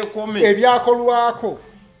agirwanyiseeko me ebyakolwako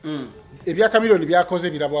ebya Chameleon byakoze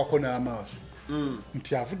birabwako n'amaaso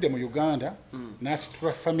nti avudde mu Uganda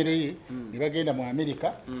n'asitula famire ye ne bagenda mu America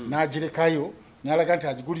n'agirekayo n'alaga nti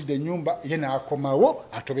agigulidde ennyumba ye n'akomawo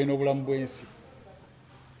atobe n'obulamu bw'ensi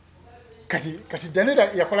kati Daniella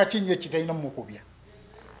yakola kinyo kitalina mukubya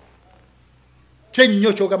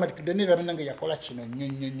kyenyo kyogamba nti Daniella bannange yakola kino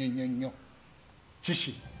nnyo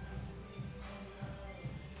kishi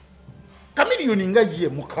Chameleon nga ye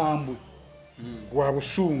mukambwe gwa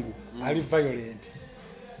busungu ali violent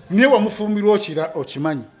niye wamufumbirwa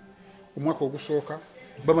okimanyi omwaka ogusooka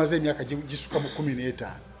bamaze emyaka gisuka mu 15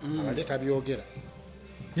 abadde tabyogera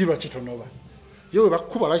yirwa kitonoba yewe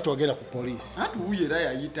bakuba laki twogera ku police ati uye era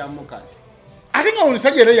yayitamu kati ate nga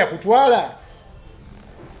omusajja era yakutwala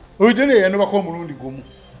oyitene yanobako omulundi gumu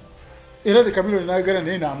era ne Chameleon n'ayogera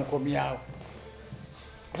naye n'amukomyawo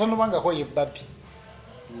atanobangako ye babbi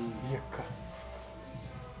yekka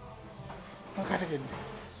akategedde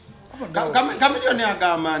Chameleon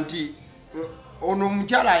agamba nti ono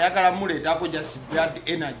omukyala ayagala muleetako just blood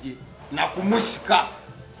energy na kumusika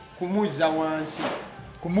kumuzza wansi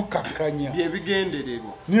kumukakanya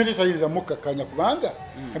byebigendererwa niyo tetayinza mukakanya kubanga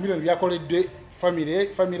Chameleon byakoledde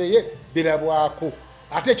famire ye birabwako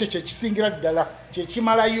ate ekyo kyekisingira ddala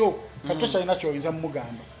kyekimalayo kato kyalina kyoyinza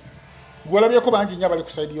mumugamba gwolabyeko bangi nnyo abali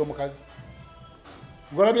ku saidi y'omukazi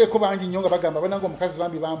gwolabyeko bangi nnyo nga bagamba bananga omukazi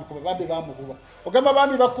bambi bamukuba ogamba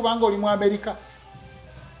bambi bakubanga oli mu America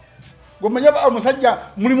gomanya omusajja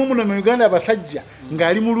mulimu muno mu Uganda abasajja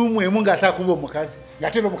ng'ali mu luumu emu ng'ataakuba omukazi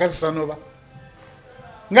ng'ate omukazi sanoba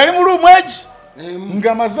ng'ali mu luumu egi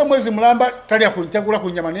ng'amaze mwezi mulamba talya kuntagula ku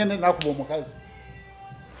nnyama naye n'akuba omukazi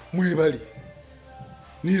mwebali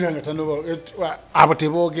niranga tanoba abo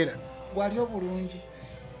teboogera gwali obulungi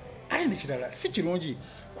ate nekirala si kirungi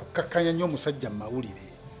kukakkanya nnyo omusajja mu mawulire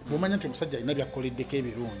bw'omanya nti omusajja alina byakkoleddeko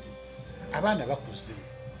ebirungi abaana bakuze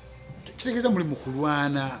kitegeeza muli mu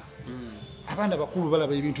kulwana abaana bakulu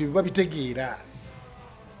balaba ebintu ebyo babitegeera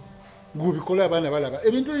ng'obikola abaana balaba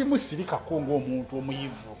ebintu ebimu sirikako ng'omuntu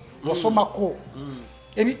omuyivu wasomako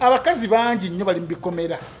abakazi bangi nnyo bali mu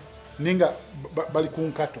bikomera naye nga bali ku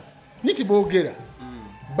nkato niti boogera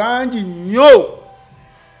bangi nnyo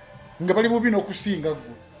nga bali bubi n'okusinga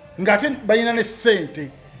ggwe ng'ate balina ne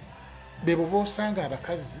ssente bebo boosanga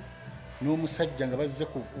abakazi n'omusajja nga bazze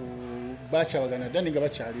ku bakyawagana ddani nga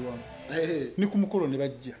bakyali wamu ni ku mukolo ne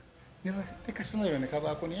bajja ne kasimalo ne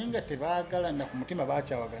kabaako naye nga tebaagalana ku mutima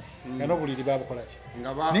bakyawagana nga n'obuliri babukola ki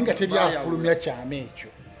naye nga teryafulumya kyama ekyo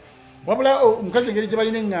wabula omukazi engeri gye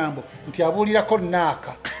balina eŋŋambo nti abuulirako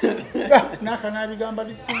naaka n'abigamba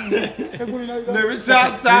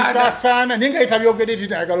nebisaasaana naye nga yetabyogedde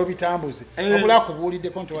ti ayagala obitambuze wabula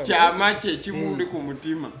akubuuliddeko nti kyama kye kimuli ku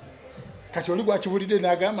mutima kati oli gwakibuulidde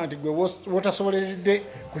n'agamba nti gwe wotasoboleredde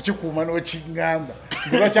kukikuuma n'okiŋŋamba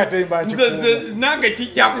gwe bakyatemba nange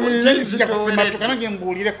kijja kusimatuka nange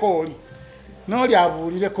mbuulireko oli n'oli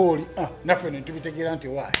abuulireko oli naffe ne tubitegeera nti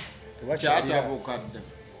waayi kyatabukadde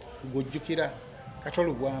gojjukira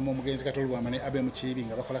katolubwamu omugenzi katolubwamu ne abe mukiibi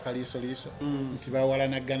nga bakola kaliisoliiso nti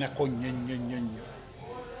bawalanaganako nnyo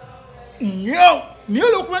niyo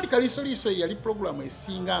olwokuba nti kaliisoliiso yali puroguramu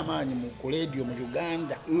esinga amaanyi mu kuleediyo mu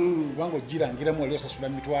Uganda kubanga ogirangiramu wali osasula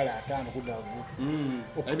mitwalo 5 kudagu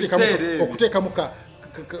okuteekamu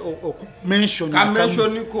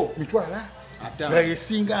mentioniko mitwalo nga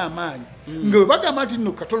yesinga amaanyi nga bwe bagamba nti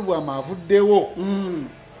nno katolubwamu avuddewo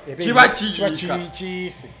kiba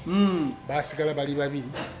kiyise basigala bali babiri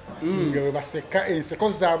nga bwe baseka enseko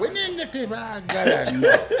zaabwe ninga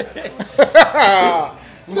tebaagalana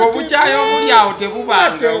ng'obukyayo obuli awo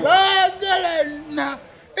tebaagalana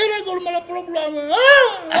era ng'olumala puroguramu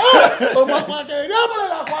omwakwata era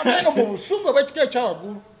omulala akwata nga mu busungu obw'ekika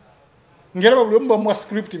ekyawaggulu ngera buli omu bamuwa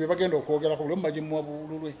script be bagenda okwogera ku buli omu bagimuwa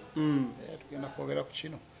bululwe tugenda kwogera ku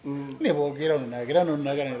kino ne boogera nonagera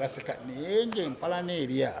ne baseka naye ng'empala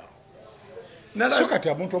neeri awo so kati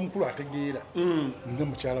omuntu omukulu ategeera nga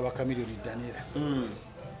mukyala wa Chameleon Daniella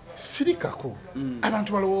sirikako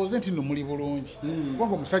abantu balowooze nti nno muli bulungi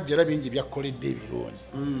kubanga omusajja era bingi byakkoledde ebirungi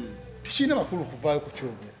tekirina makulu kuvaayo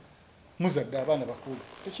kukyogera muzadde abaana bakulu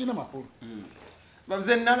tekirina makulu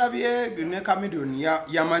baze nalabye ne Chameleon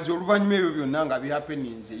yamaze oluvannyuma ebyo byonna nga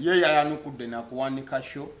bihappenings ye yayanukudde nakuwanika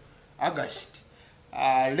show August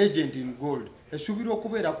legend in gold esuubira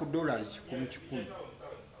okubeera ku dollars $10,000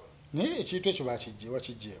 naye ekintu ekyo bakijjeewa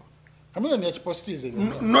Chameleon yakipostiriza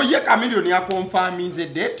ebyo no ye Chameleon yakonfaminze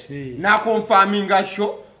date nakonfaminga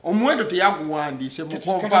show omuwendo teyaguwandiise mu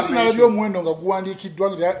confirmation omuwendo nga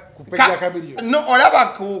guwandiikiddwa nga ku page ya Chameleon no olaba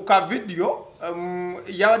ku ka video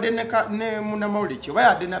yawadde ne munamawuliki oba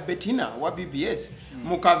yadde na Bettina wa BBS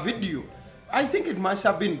mu ka video I think it must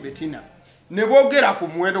have been Bettina ne boogera ku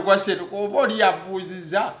muwendo gwa sente oba oli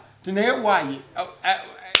yabuuziza tinaye waaye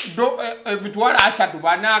emitwalo 3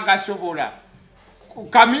 banaagasobola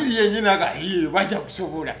Chameleon yennyini aga bajja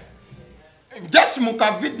kusobola just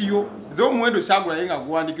muka video zo muwendo sagula yenga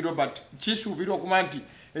guwandikirwa but kisuubirwa okuba nti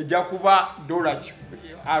ejja kuba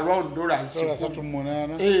around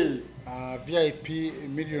 $3 VIP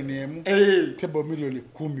 $1,000,000 table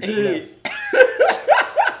 $1,010,000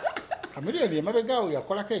 Chameleon yemabegaawo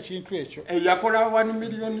yakolako ekintu ekyo yakola $1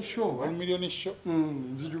 million show $1 million show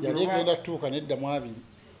yali egenda tuuka neddamu 2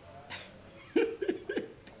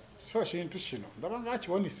 so kintu kino ndaba nga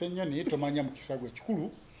akiwonise nnyo naye tomanya mukisa gwe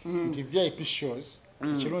ekikulu nti VIP shows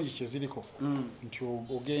ekirungi kyeziriko nti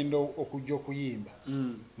ogenda okujja okuyimba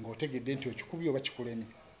ng'otegedde nti okikubye oba kikulemye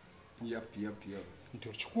nti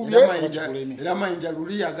okikubye oba kikulemye era mayinja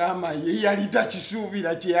luli yagamba ye yali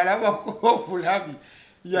takisuubira kyeyalabako obulabi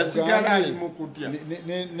yasigala ali mu kutya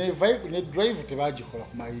ne drive tebagikola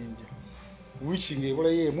ku mayinja wichi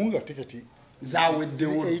ng'ebulayo emu nga tiketi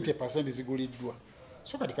zaweddewo 80% ziguliddwa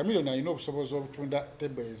so kati Chameleon alina obusobozi obutunda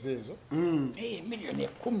tebbe ezeezo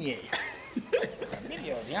 $1,010,000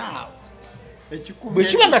 Chameleon awo bwe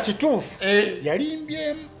kiba nga kituufu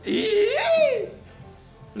yalimbyemu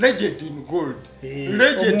legend in gold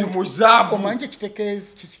legend muzaabu omanje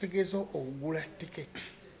kitegeeza okugula tiketi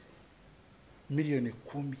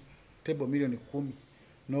 $1,010,000 tebbe $1,010,000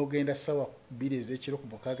 n'ogenda sawa 2 ez'ekiro ku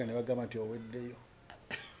mukaaga ne bagamba nti oweddeyo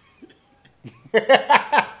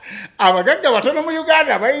abagagga batono mu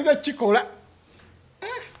Uganda bayinza kikola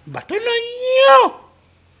batono nnyo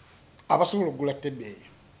abasobola okugula tebbe eyo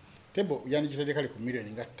tebbe yandikitadde kale ku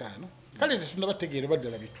 $5,000,000 kale tetunda bategeera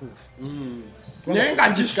baddala bituufu naye nga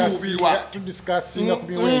kisuubirwa tudisikasinga ku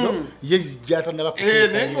miwendo ye zijjatana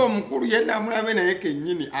naye ng'omukulu yenna amulabe naye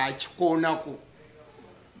kennyini akikoonako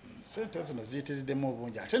sente zino ziyitiriddemu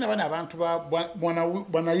obungi ate nabana abantu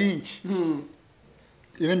bwanayinki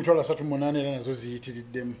era emitwalo 38 era nazo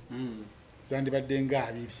ziyitiriddemu zandibadde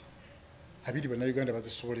nga 2 bannayuganda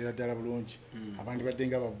bazisobolera ddala bulungi abandi badde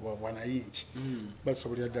nga bwanayinki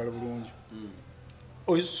bazisobolera ddala bulungi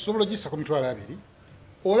osobola ogissa ku mitwalo 2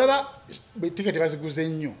 olaba tiketi baziguze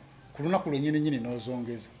nnyo ku lunaku lwennyini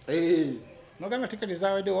n'ozongeza nogamba tiketi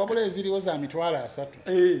zawedde wabula eziriwo za mitwalo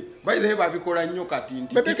 3 bayizaye babikola nnyo kati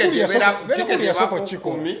nti tiketi ebako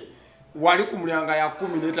 10 wali ku mulyango ya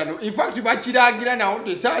 15 in fact bakiragira nawo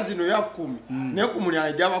nti saa zino ya 10 naye ku mulyango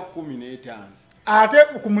ejaba 15 ate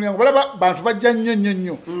ku mulyango balaba bantu bajja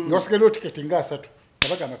nnyo nga basigaddewo tiketi nga 3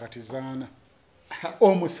 yabagamba kati zaana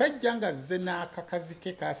omusajja nga azze n'akakazi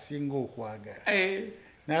ke kasinga okwagala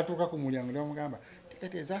n'atuuka ku mulyango n'omugamba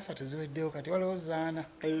tiketi eza 3 ziweddewo kati waliwo zaana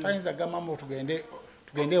tayinza gamambo tugende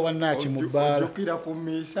ewannaaki mu bbaala ojjukira ku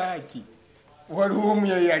misaaki waliwo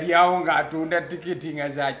omuyayi yali awo ng'atunda tiketi nga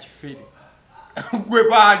za kifere gwe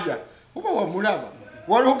baalya oba wamulaba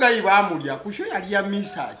waliwo gayi baamulya ku sho yali ya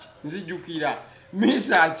misaaki nzijjukira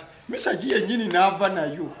misaaki yennyini n'ava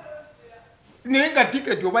nayo naye nga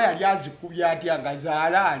tiketi oba yali azikubye atya nga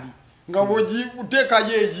zaalaali nga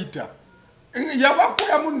bwogiteekayo eyita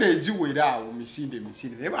yabakulamu neziwera awo misinde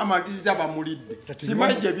naye bamaliriza bamulidde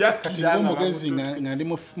simanyi gye byakkira omugezi nga ndi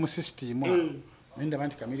mu sisitimu awo ndaba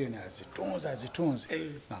nti Chameleon azitunze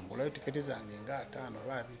nangulayo tiketi zange nga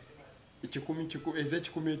 5 2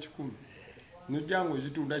 ez'ekikumi nojjangu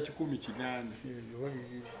ezitunda 18 oba 2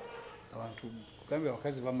 abantu kugambye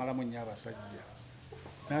abakazi bamalamu nnyo abasajja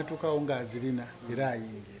n'atuukawo ng'azirina era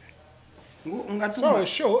ayingira so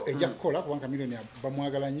show ejja kukola kubanga Chameleon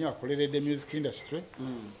bamwagala nnyo akoleredde music industry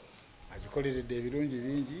agikoleredde ebirungi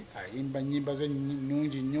bingi ayimba nnyimba ze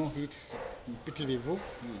nnungi nnyo hits mpitirivu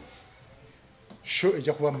show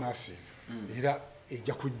ejja kuba massive era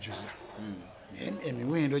ejja kujjuza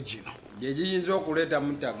emiwendo gino gyegiyinza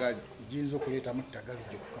okuleetamu ttagali giyinza okuleetamu ttagali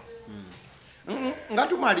gyokka. Nga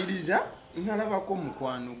tumaliriza nalabako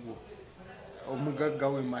mukwano gwo omugagga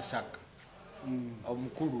w'e Masaka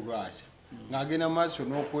omukulu Lwasa ng'agenda maaso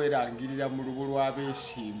n'okwerangirira mu lubu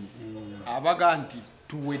lw'abeesiimi abaga nti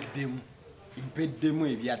tuweddemu mpeddemu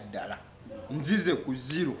ebyaddala nzize ku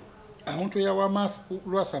zero. Omuntu eyawa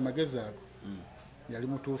Lwasa amagezi ago yali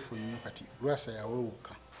mutuufu nnyo. Kati Lwasa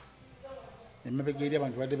yawewuka emabega eri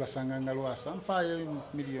abantu badde basanganga Lwasa mpaayo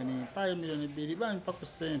miliyoni 2 bampa ku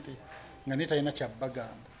ssente nga naye talina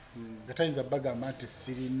kyabbagamba nga tayinza bagamba nti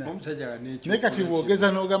sirina. Naye kati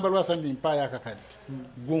bwogeza n'ogamba Lwasa nti mpaayo akakadde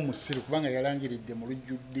gw'omusiru kubanga yalangiridde mu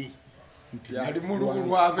lujjudde nti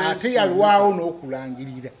ate yalwawo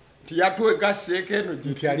n'okulangirira tiyatwegaseeko eno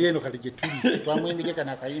nti ali eno kati gye tuli twamwembire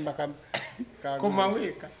kana akayimba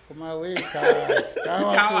komaweeka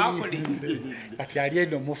kati ali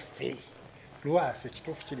eno muffe. Lwasa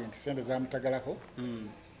ekituufu kiri nti sente zamutagalako.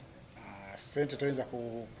 Sente toyinza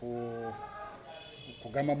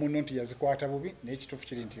kugamba muno nti yazikwata bubi naye ekituufu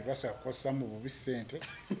kiri nti Lwasa yakosamu bubi sente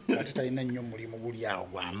ate talina nnyo mulimu guli awo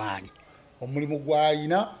gw'amaanyi. Omulimu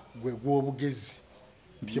gw'alina gwe gw'obugezi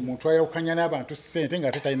nti omuntu ayawukanya n'abantu sente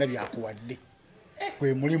ng'ate talina byakuwadde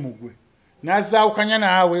gwe mulimu gwe. N'azaawukanya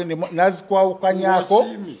naawe n'azikwawukanyako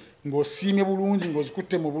ng'osiimye bulungi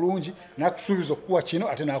ng'ozikutte mu bulungi n'akusuubiza okukuwa kino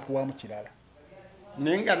ate n'akuwaamu kirala.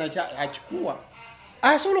 Naye nga nakyo akikuwa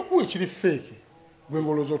asobola okuwa ekiri feeke gwe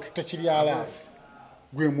ng'olowooza otutte kiri alaavu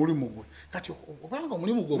gwe mulimu gwe. Kati obanga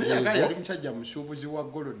omulimu gwe yali musajja musuubuzi wa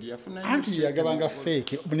golodi yafuna anti yagabanga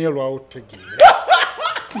feeke naye lwawo otegeera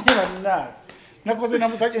nakoze na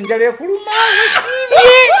musajja enjala ekuluma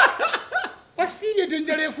wasiibye te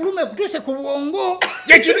enjala ekuluma ekutuuse ku bwongo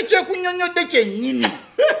gyekintu kyekunyonyodde kyennyini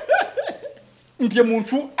nti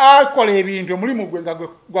omuntu akola ebintu omulimu gwe nga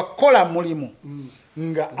gwakola mulimu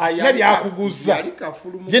nga ayina byakuguza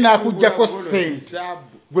ye n'akuggyako ssente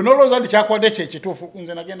gwe n'olowooza nti kyakuwadde kyekituufu.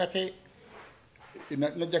 Nze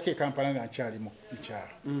najjako e Kampala nga nkyali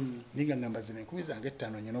mukyalo naye nga ngamba zino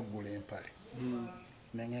 5,000 nyina okugula empale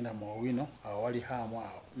nengenda mu Owino awo wali haamu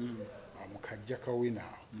awo mukajja kawino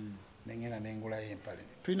awo nengenda nengulayo empale.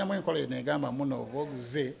 Tulinamu enkola negamba muno oba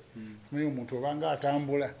oguze simanyi omuntu obanga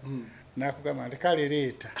atambula nakugamba nti kale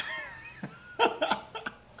leeta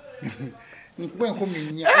nkuba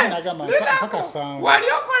 10,000 nagamba mpaka 7 wali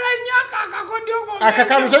okola nnyo akakodyo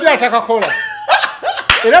akakalu tali atakakola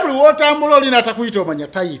era buli wotambula olina atakuyita omanya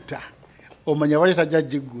tayita omanya bali tajja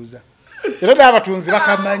jiguza era n'abatunzi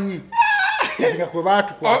bakamanyi nga kwe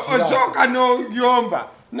baatukwatira osooka n'oyomba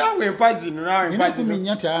naawe empazi naawe empazi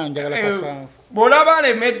nina 10,000 njagala kasanvu bw'olaba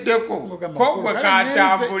alemeddeko ko gwe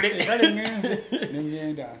katambule kale ngenze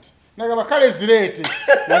nengenda nti nagamba kale zireete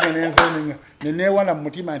nange nenze neneewana mu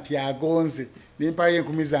mutima nti agonze nempayo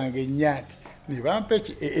 10,000 zange 4 ne bampa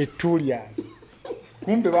ettu lyange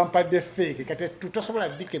kumbe bampadde feeke kati tosobola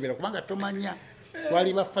ddikebera kubanga tomanya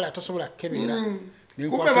wali bafala tosobola kukebera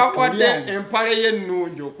kumbe bakwadde empale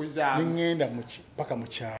y'ennungi okuzaama nengenda paka mu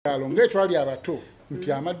kyalo ng'etwali abato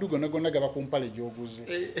nti amaddu gonna gaba ku mpale gy'oguze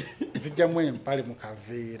zijjamu empale mu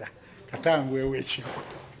kaveera katangwewo ekiko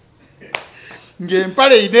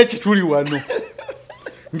ng'empale erina ekituli wano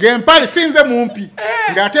ng'empale sinze mumpi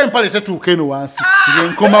ng'ate empale tetuuka eno wansi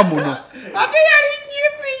ng'enkoma muno ate yali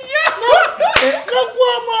nyipi nnyo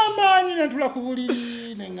nagwamu amaanyi nentula ku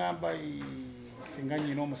buliri neŋŋamba singa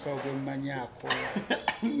nyina omusawo gwe mmanyi akola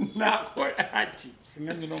nakolaki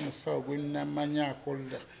singa nyina omusawo gwe namanyi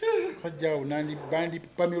akola musajja awo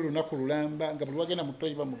bandipamye olunaku lulamba nga buli wagenda mu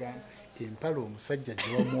toyi bamugamba empale omusajja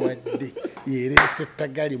gye wamuwadde yereese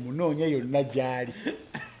ettagali munoonya yonna gy'ali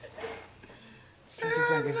sente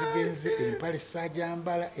zange zigenze empale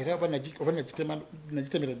saajambala era oba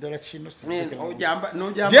nagitemera ddala kino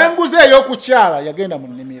gyenguze ey'okukyala yagenda mu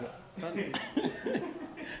nnimiro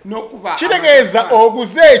kitegeeza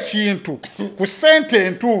oguze ekintu ku ssente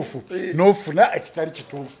entuufu n'ofuna ekitali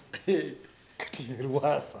kituufu. Kati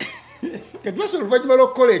Lwasa kati Lwasa oluvannyuma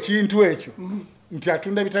lw'okukola ekintu ekyo nti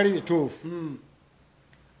atunda bitali bituufu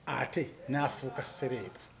ate n'afuuka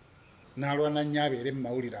sereebu n'alwana nnyo abeere mu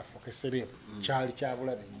mawulire afuuke sereebu kyali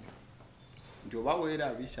kyabulabe nnyo nti oba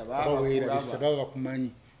weerabisa baba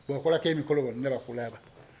bakumanyi bw'okolako emikolo bonna bakulaba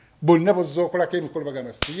bonna bozza okolako emikolo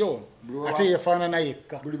bagamba siyo ate yeefaanana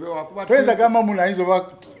yekka toyinza gamba muno ayinza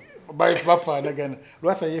oba bafaanagana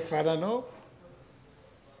Lwasa yeefaanano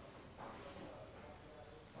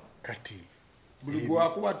kati buli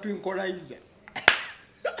gwakuba twinkolaiza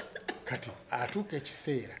kati atuuka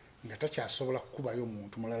ekiseera nga takyasobola kukubayo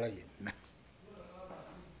omuntu mulala yenna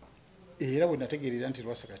era bwe nategeerera nti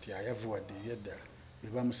Lwasa kati ayavuwadde ebyaddala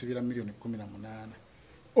bamusibira milioni 18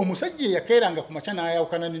 omusajja yakeeranga ku macha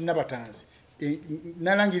n'ayawukana ne Nabatanzi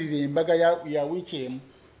nalangirira embaga ya wiiki emu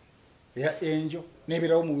ya enjo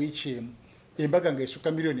nebirawo mu wiiki emu embaga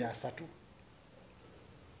ng'esukka milioni 3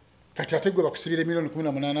 kati ate gwe bakusibira milioni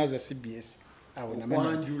 18 za CBS awo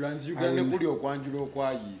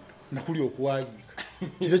nakuli okwayiika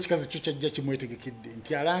kiro kikazi kyo kyajja kimwetegekidde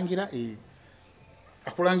nti alangira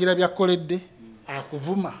akulangira byakoledde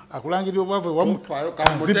akuvuma akulangirira obwavu wamu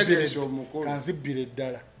kanzibbire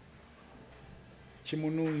ddala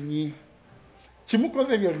kimununyi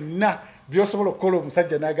kimukoze byonna byosobola okukola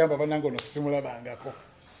omusajja n'agamba banange ono simulabangako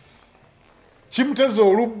kimuteze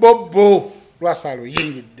olubobbo lwasaalo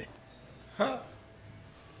yingidde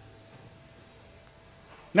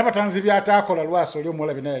Nabatanzi byataakola lwasa oli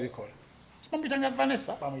omuwala bina yabikola kimuyitanga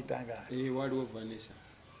Vanessa bamuyitanga waliwo Vanessa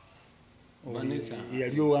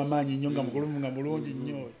yali ow'amaanyi nnyo nga mukulumu nga mulungi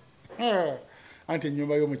nnyo anti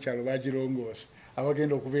ennyumba y'omukyalo bagirongoosa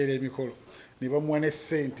abagenda okubeera emikolo ne bamuwa ne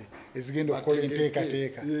ssente ezigenda okukola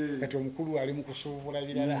enteekateeka kati omukulu ali mu kusuubula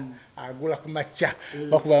birala agula ku makya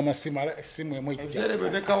bakuba amasimu emu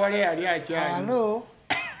alo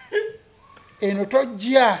eno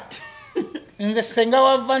tojja nze senga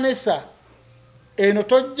wa Vanessa eno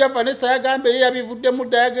tojja Vanessa yagambe ye yabivudde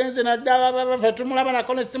mudda yagenze nadda fe tumulaba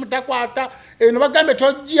nako ne simu takwata eno bagambe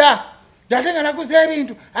tojja yatenga naguze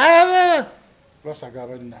ebintu lwasaga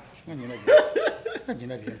abanna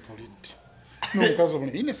ngina byempulidde n'omukazi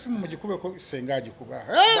omulala ine simu mugikubeko senga agikuba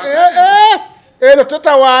eno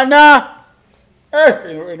tatawaana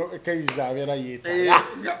eno keiza abeera yeetala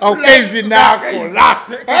keizi nakola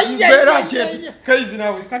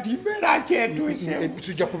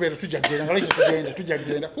tujja kubeera tujja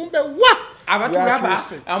genda kumbe wa abatulaba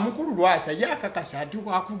amukulu lwasa yakakasa ati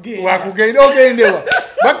wakugenda ogendewa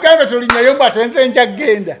bagambe tolinyayo mbu atenze nja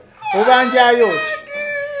genda obanjayo ki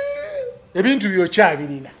ebintu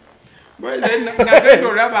byokyabirina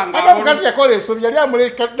omukazi yakola ensobi yali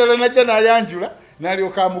amuleka ddala najja n'ayanjula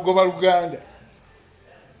n'alyoka amugoba Luganda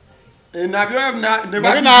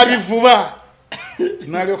nabyo n'abivuba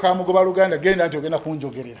n'alyoka amugoba Luganda genda nti ogenda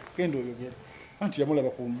kunjogerera genda oyogere anti yamulaba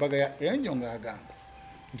ku mbaga enjo ng'agamba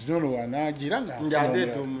nti nono wanaagira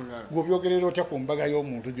ng'obyogerera otya ku mbaga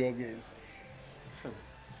y'omuntu gy'ogenze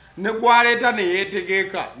ne gwaleeta ne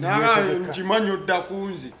yeetegeeka nkimanyi odda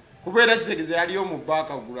kunzi kubeera kitegeeza yaliyo mu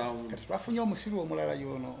background kati twafunye omusiru omulala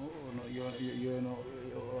yono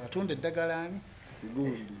atunda eddagala ani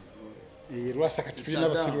gundi lwasa kati tulina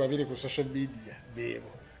abasiru babiri ku social media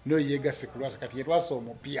beebo no yegase ku lwasa kati yetwasa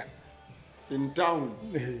omupya in town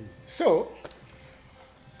so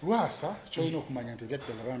lwasa kyolina okumanya nti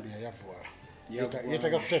ebyaddala bambi yayavuwala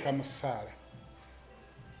yeetaaga kuteeka mu ssaala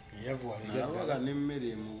yayavuwala ebyaddala n'emmere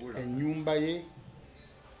emubula ennyumba ye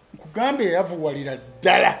nkugambe yayavuwalira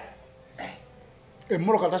ddala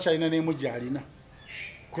emmoloka takyalina n'emu gy'alina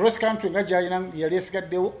cross country nga gy'alina yali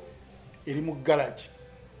esigaddewo eri mu garage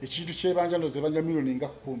ekintu kyebanja ndoze ebanja milioni nga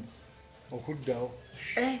 10 okuddawo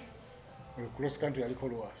cross country yaliko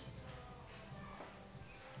lwasa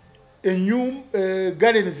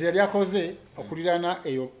gardens yali akoze okuliraana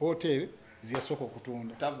eyo hotel ziyasooka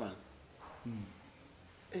okutunda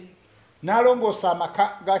n'alongoosa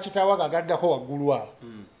amaka ga kitaawaga agaddako waggulu awo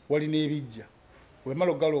wali n'ebijja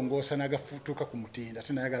wemala ogalongoosa n'agafutuuka ku mutindo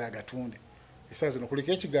ate nayagala agatunde essaawa zino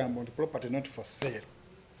kuliko ekigambo nti property not for sale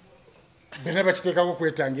bena bakiteekako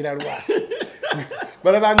kwetangira lwasa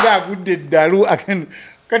balaba nga agudde eddalu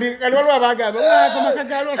kati waliwo abagamba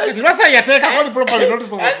ga lwasa kati lwasa yateekako ni property not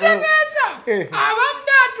for sale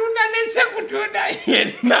abadde atunda nesekutunda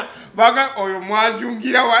yenna baga oyo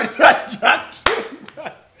mwajungira walira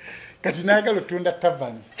kati nayagala otunda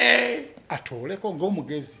tavani atooleko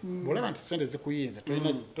ng'omugezi bw'olaba nti sente zikuyinza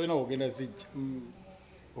tolina wogenda zijja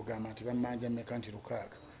ogamba nti bammanja mmeka nti 6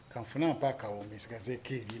 kanfuna mpaaka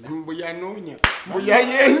omesigazeeko ebina mbuyanoonya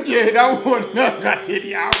mbuyayenjeera wonna nga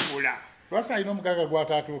teryabula lwasa alina omugaaga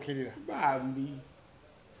gw'ataatuukirira bambi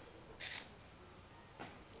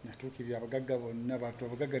natuukirira abagagga bonna bantu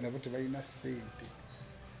abagagga nabo tebalina ssente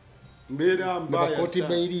mbeera mbayabakooti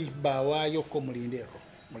beiri bawaayoko mulindeeko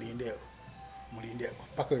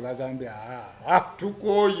paka we bagambe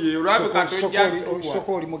tukoye olabika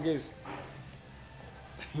osooka oli mugezi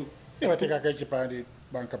nebateekako ekipande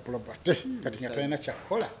banka property kati nga talina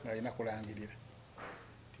kyakkola ng'alina kulangirira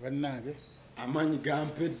tibannange amanyi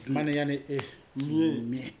gampedde maneyane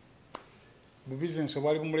mye bubizinesi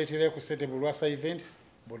obwali bumuleeterayo ku sente bulwasa events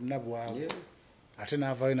bonna bwawe ate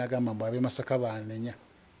n'avaayo n'agamba mbu ab'emasaka banenya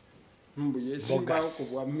mbuyesimbawo ku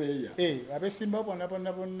bwa meeya abesimbawo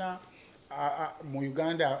bonna mu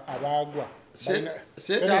Uganda abaagwa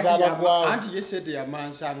anti ye sete ya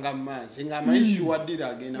mansanga mansi nga maishu wadira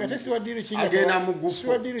agena mugufu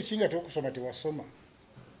siwadiri chinga tokusoma tewasoma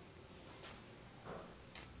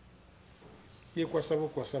ye kwasaba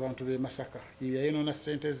abantu be Masaka yayino na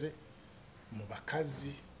sente ze mu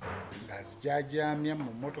bakazi ngazijajamya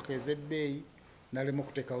mu motoka ezebbeyi nalemo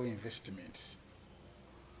kutekawo investments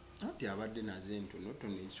ati abadde nazintu noto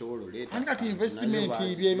ni solo leta ati investment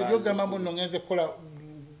ibyo gamambo nongenze kola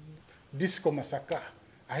disco Masaka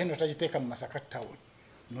ahino tajiteka mu Masaka town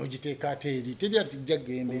nojiteka ateri tedi ati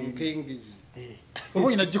jagende kingizi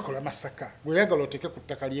obo inajikola Masaka gweyagala oteke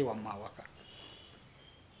kutakaliye wa mawaka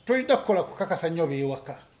toyita kola kukakasa nyobe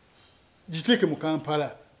ewaka jiteke mu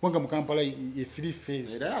Kampala wanga mu Kampala ye free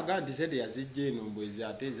phase era agandi sede yazijje eno mbwezi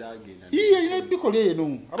ateza agenda ine bikole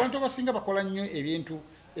eno abantu abasinga bakola nnyo ebintu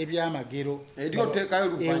ebyamagero eriotekayo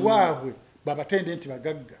luvannyuma ewaabwe babatendenti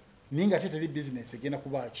bagagga ninga teteri business egenda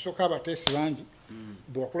kuba kisoka abateesi bangi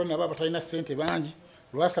bwakola nabo abatalina ssente bangi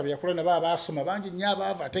lwasaba yakola nabo abasoma bangi nnyo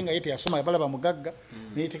abaava ate nga ye teyasoma balaba mugagga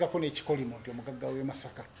neyetekako n'ekikolimo nti omugagga w'e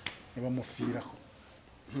Masaka ne bamufiirako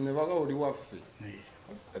ne baga oli waffe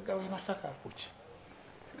omugagga w'e Masaka kuki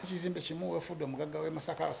ekizimbe kimu Eyafudde omugagga w'e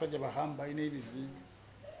Masaka abasajja bahamba ina ebizimbe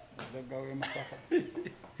omugagga w'e Masaka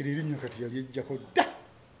erinnya kati yali ejjako dda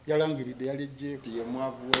yalangiridde yali ejjeeko ye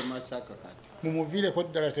mwavu w'e Masaka kati mumuviireko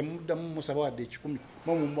ddala temuddamu musaba wadde 10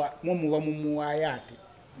 muba mumuwayaate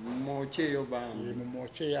mumwoceeyo bangi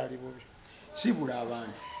mumwoceeyo ali bubi sibula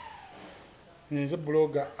abantu nze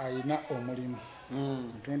buloga ayina omulimu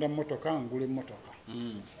ntunda mmotoka ngula emmotoka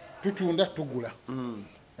tutunda tugula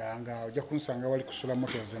nga ojja kunsanga wali kusula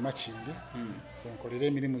motors emakindi wenkolera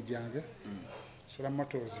emirimu gyange sula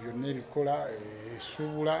motors byonna ebikola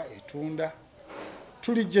esuubula etunda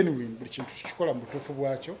tuli genuine buli kintu tukikola mu butuufu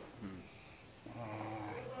bwakyo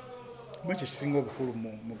mwekyo kisinga obukulu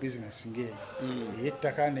mu bizinesi ng'eyo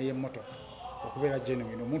ey'ettaka n'ey'emmotoka okubeera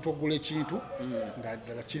genuine omuntu ogula ekintu nga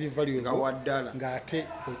ddala kiri valuable ng'ate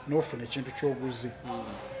n'ofuna ekintu ky'oguze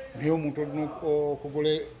naye omuntu olina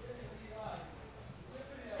okugula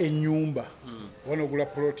ennyumba wana ogula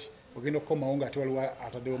ploti ogenda okukomawo ng'ate waliwo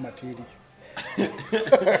ataddewo material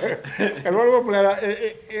waliwo omulala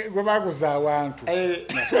gwe baguza awantu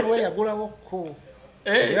nate waliwo eyagulawoko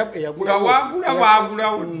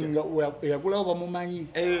eyagulawo bamumanyi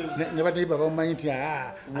ne baneiba bamumanyi nti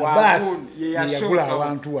abasi yeyagula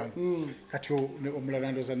awantu wano kati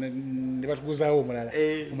omulala ndoza ne batuguzaawo omulala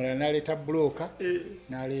n'aleeta bulooka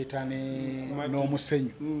n'aleeta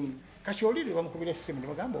n'omusenyu kati olire bamukubira essimu ne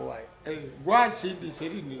bagamba owaayo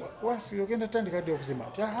gwasi ogenda tandika dde okuzima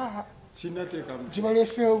nti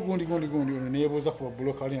kibaleeseewo gundi ono neyebuuza ku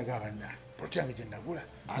babulooka wali nagamba bannange poloti yange gye nagula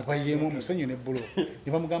mubayeemu omusenyu ne bulooka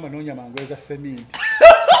ne bamugamba noonya mangu eza seminti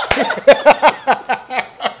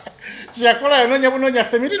kyeyakola yanoonya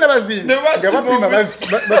seminti n'abazimbi nga bapima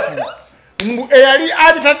basima eyali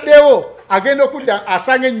abitaddewo agenda okudda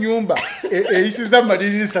asanga ennyumba eyisiza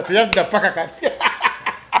malirisa teyadda paka kati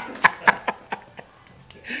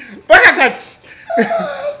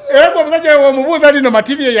era omusajja omubuuza nti no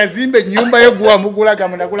matiriye yazimba ennyumba ye gwamugula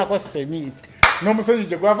gamunagulako seminti n'omusenyu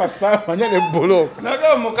gye gwava saamanya ne bulooka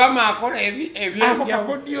naga mukama akola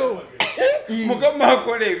ebyenjakodyo mukama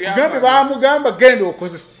akola gambe bamugamba genda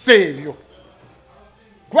okozesa ebyo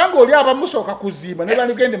kubanga oli abamusooka kuzimba ne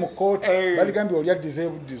banigende mu kooti baligambye oli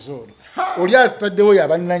adisabled disorder oli azitaddewo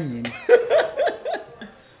yabannannyini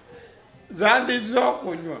zandiza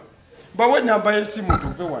okunywa bawe namba y'essimu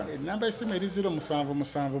tuve wano namba y'essimu eri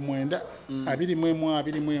 0779 21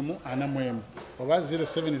 41 oba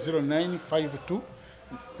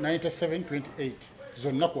 0709529728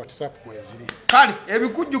 zonna ku WhatsApp kweziri kale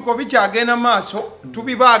ebikujjuko bikyagenda maaso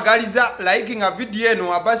tubibaagaliza likinga video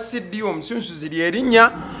eno abasiddi omusunsu ziri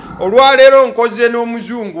erinnya olwaleero nkoze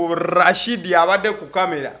n'omuzungu Rashidi abadde ku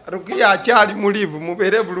kamera Rukiya akyali mu live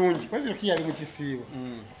mubeere bulungi kwezi Rukiya ali mu kisiibo